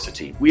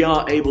generosity. We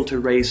are able to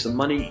raise some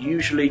money,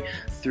 usually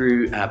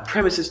through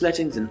premises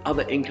lettings and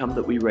other income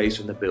that we raise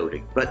from the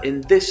building. But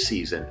in this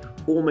season,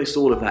 almost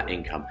all of that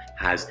income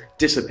has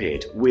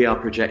disappeared. We are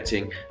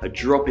projecting a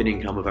drop in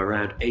income of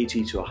around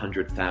 £80,000 to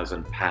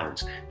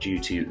 £100,000 due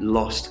to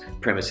lost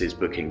premises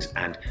bookings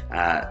and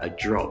a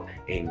drop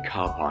in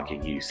car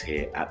parking use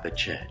here at the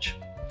church.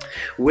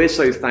 We're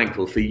so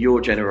thankful for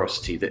your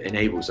generosity that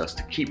enables us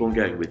to keep on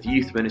going with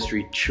youth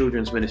ministry,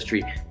 children's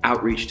ministry,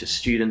 outreach to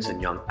students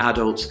and young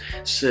adults,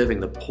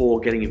 serving the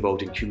poor, getting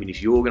involved in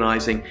community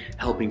organising,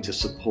 helping to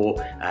support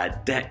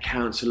debt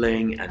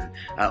counselling and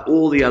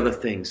all the other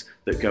things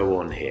that go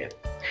on here.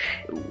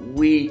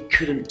 We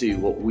couldn't do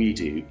what we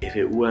do if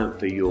it weren't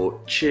for your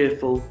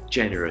cheerful,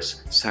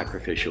 generous,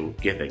 sacrificial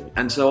giving.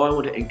 And so I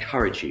want to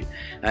encourage you,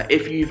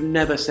 if you've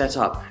never set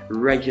up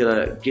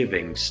regular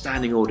giving,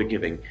 standing order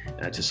giving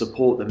to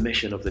support the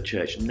mission of the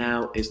church,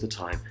 now is the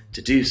time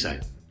to do so.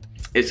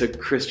 It's a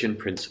Christian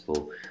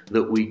principle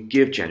that we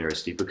give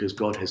generously because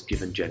God has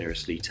given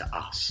generously to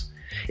us.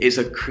 It's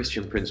a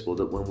Christian principle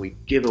that when we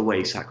give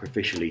away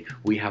sacrificially,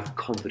 we have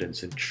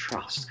confidence and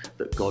trust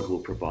that God will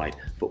provide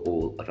for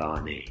all of our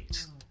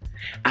needs.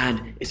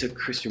 And it's a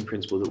Christian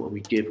principle that when we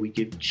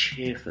give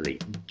cheerfully,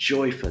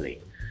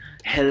 joyfully,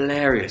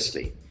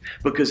 hilariously,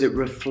 because it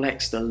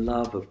reflects the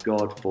love of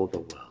God for the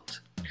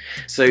world.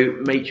 So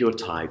make your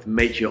tithe,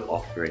 make your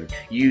offering,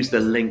 use the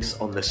links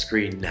on the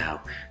screen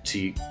now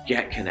to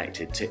get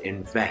connected, to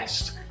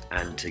invest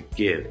and to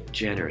give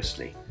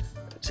generously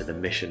to the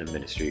mission and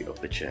ministry of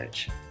the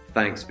church.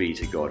 Thanks be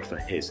to God for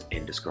his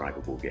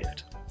indescribable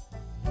gift.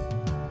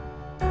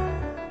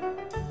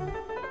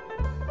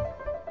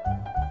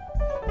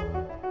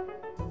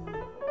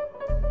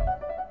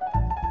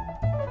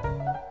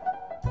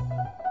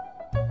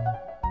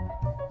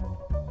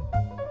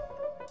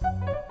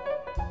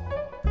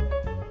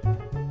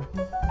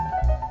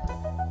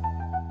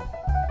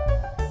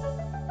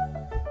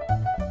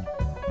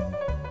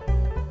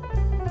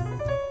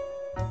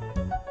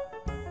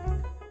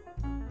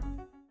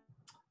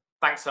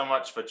 Thanks so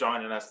much for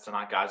joining us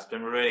tonight, guys. It's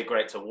been really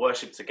great to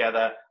worship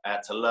together,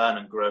 to learn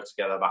and grow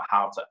together about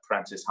how to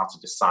apprentice, how to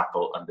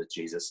disciple under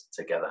Jesus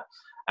together.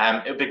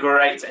 It would be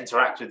great to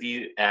interact with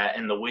you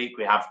in the week.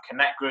 We have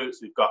connect groups.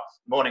 We've got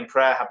morning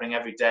prayer happening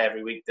every day,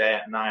 every weekday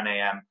at 9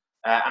 a.m.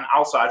 And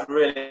also, I'd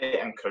really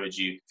encourage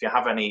you, if you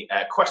have any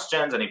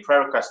questions, any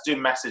prayer requests, do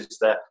message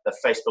the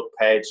Facebook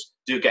page.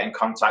 Do get in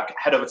contact.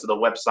 Head over to the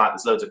website.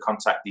 There's loads of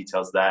contact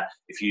details there.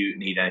 If you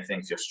need anything,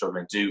 if you're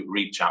struggling, do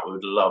reach out. We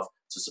would love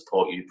to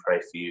support you, pray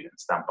for you, and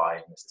stand by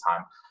in this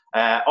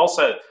time.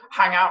 Also,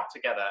 hang out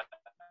together.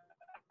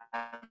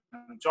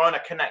 Join a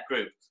connect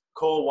group.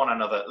 Call one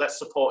another. Let's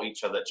support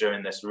each other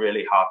during this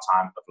really hard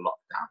time of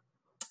lockdown.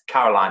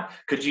 Caroline,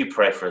 could you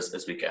pray for us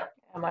as we go?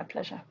 My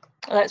pleasure.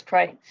 Let's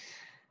pray.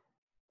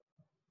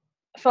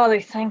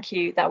 Father, thank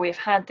you that we've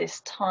had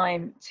this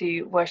time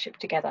to worship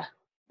together.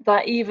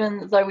 That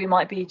even though we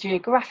might be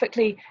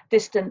geographically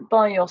distant,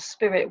 by your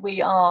Spirit,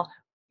 we are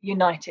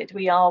united.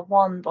 We are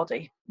one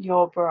body,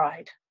 your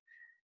bride.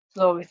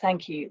 Lord, we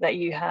thank you that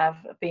you have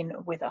been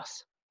with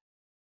us.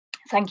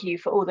 Thank you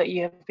for all that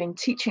you have been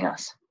teaching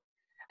us.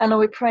 And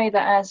Lord, we pray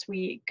that as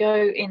we go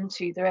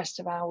into the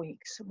rest of our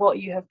weeks, what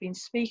you have been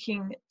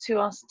speaking to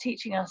us,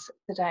 teaching us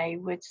today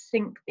would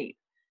sink deep,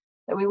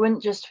 that we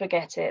wouldn't just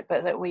forget it,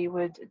 but that we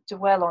would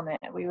dwell on it.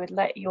 We would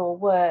let your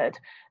word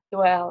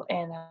dwell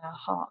in our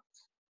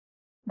hearts.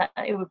 That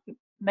it would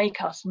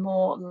make us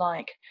more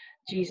like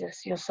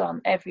Jesus, your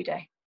son, every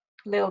day.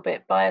 Little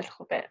bit by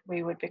little bit,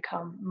 we would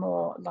become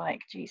more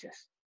like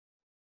Jesus.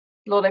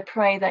 Lord, I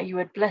pray that you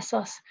would bless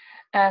us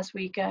as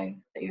we go,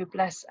 that you would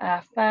bless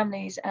our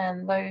families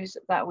and those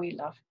that we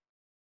love.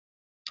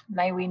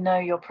 May we know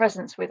your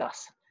presence with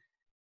us.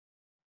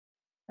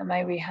 And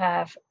may we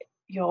have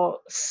your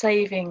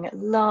saving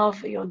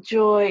love, your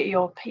joy,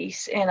 your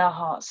peace in our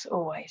hearts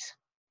always.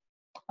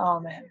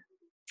 Amen.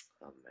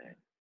 Amen.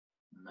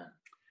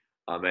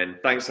 Amen.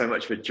 Thanks so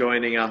much for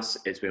joining us.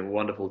 It's been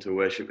wonderful to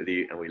worship with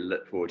you, and we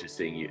look forward to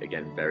seeing you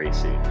again very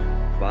soon.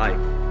 Bye.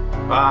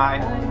 Bye.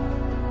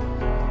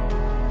 Bye.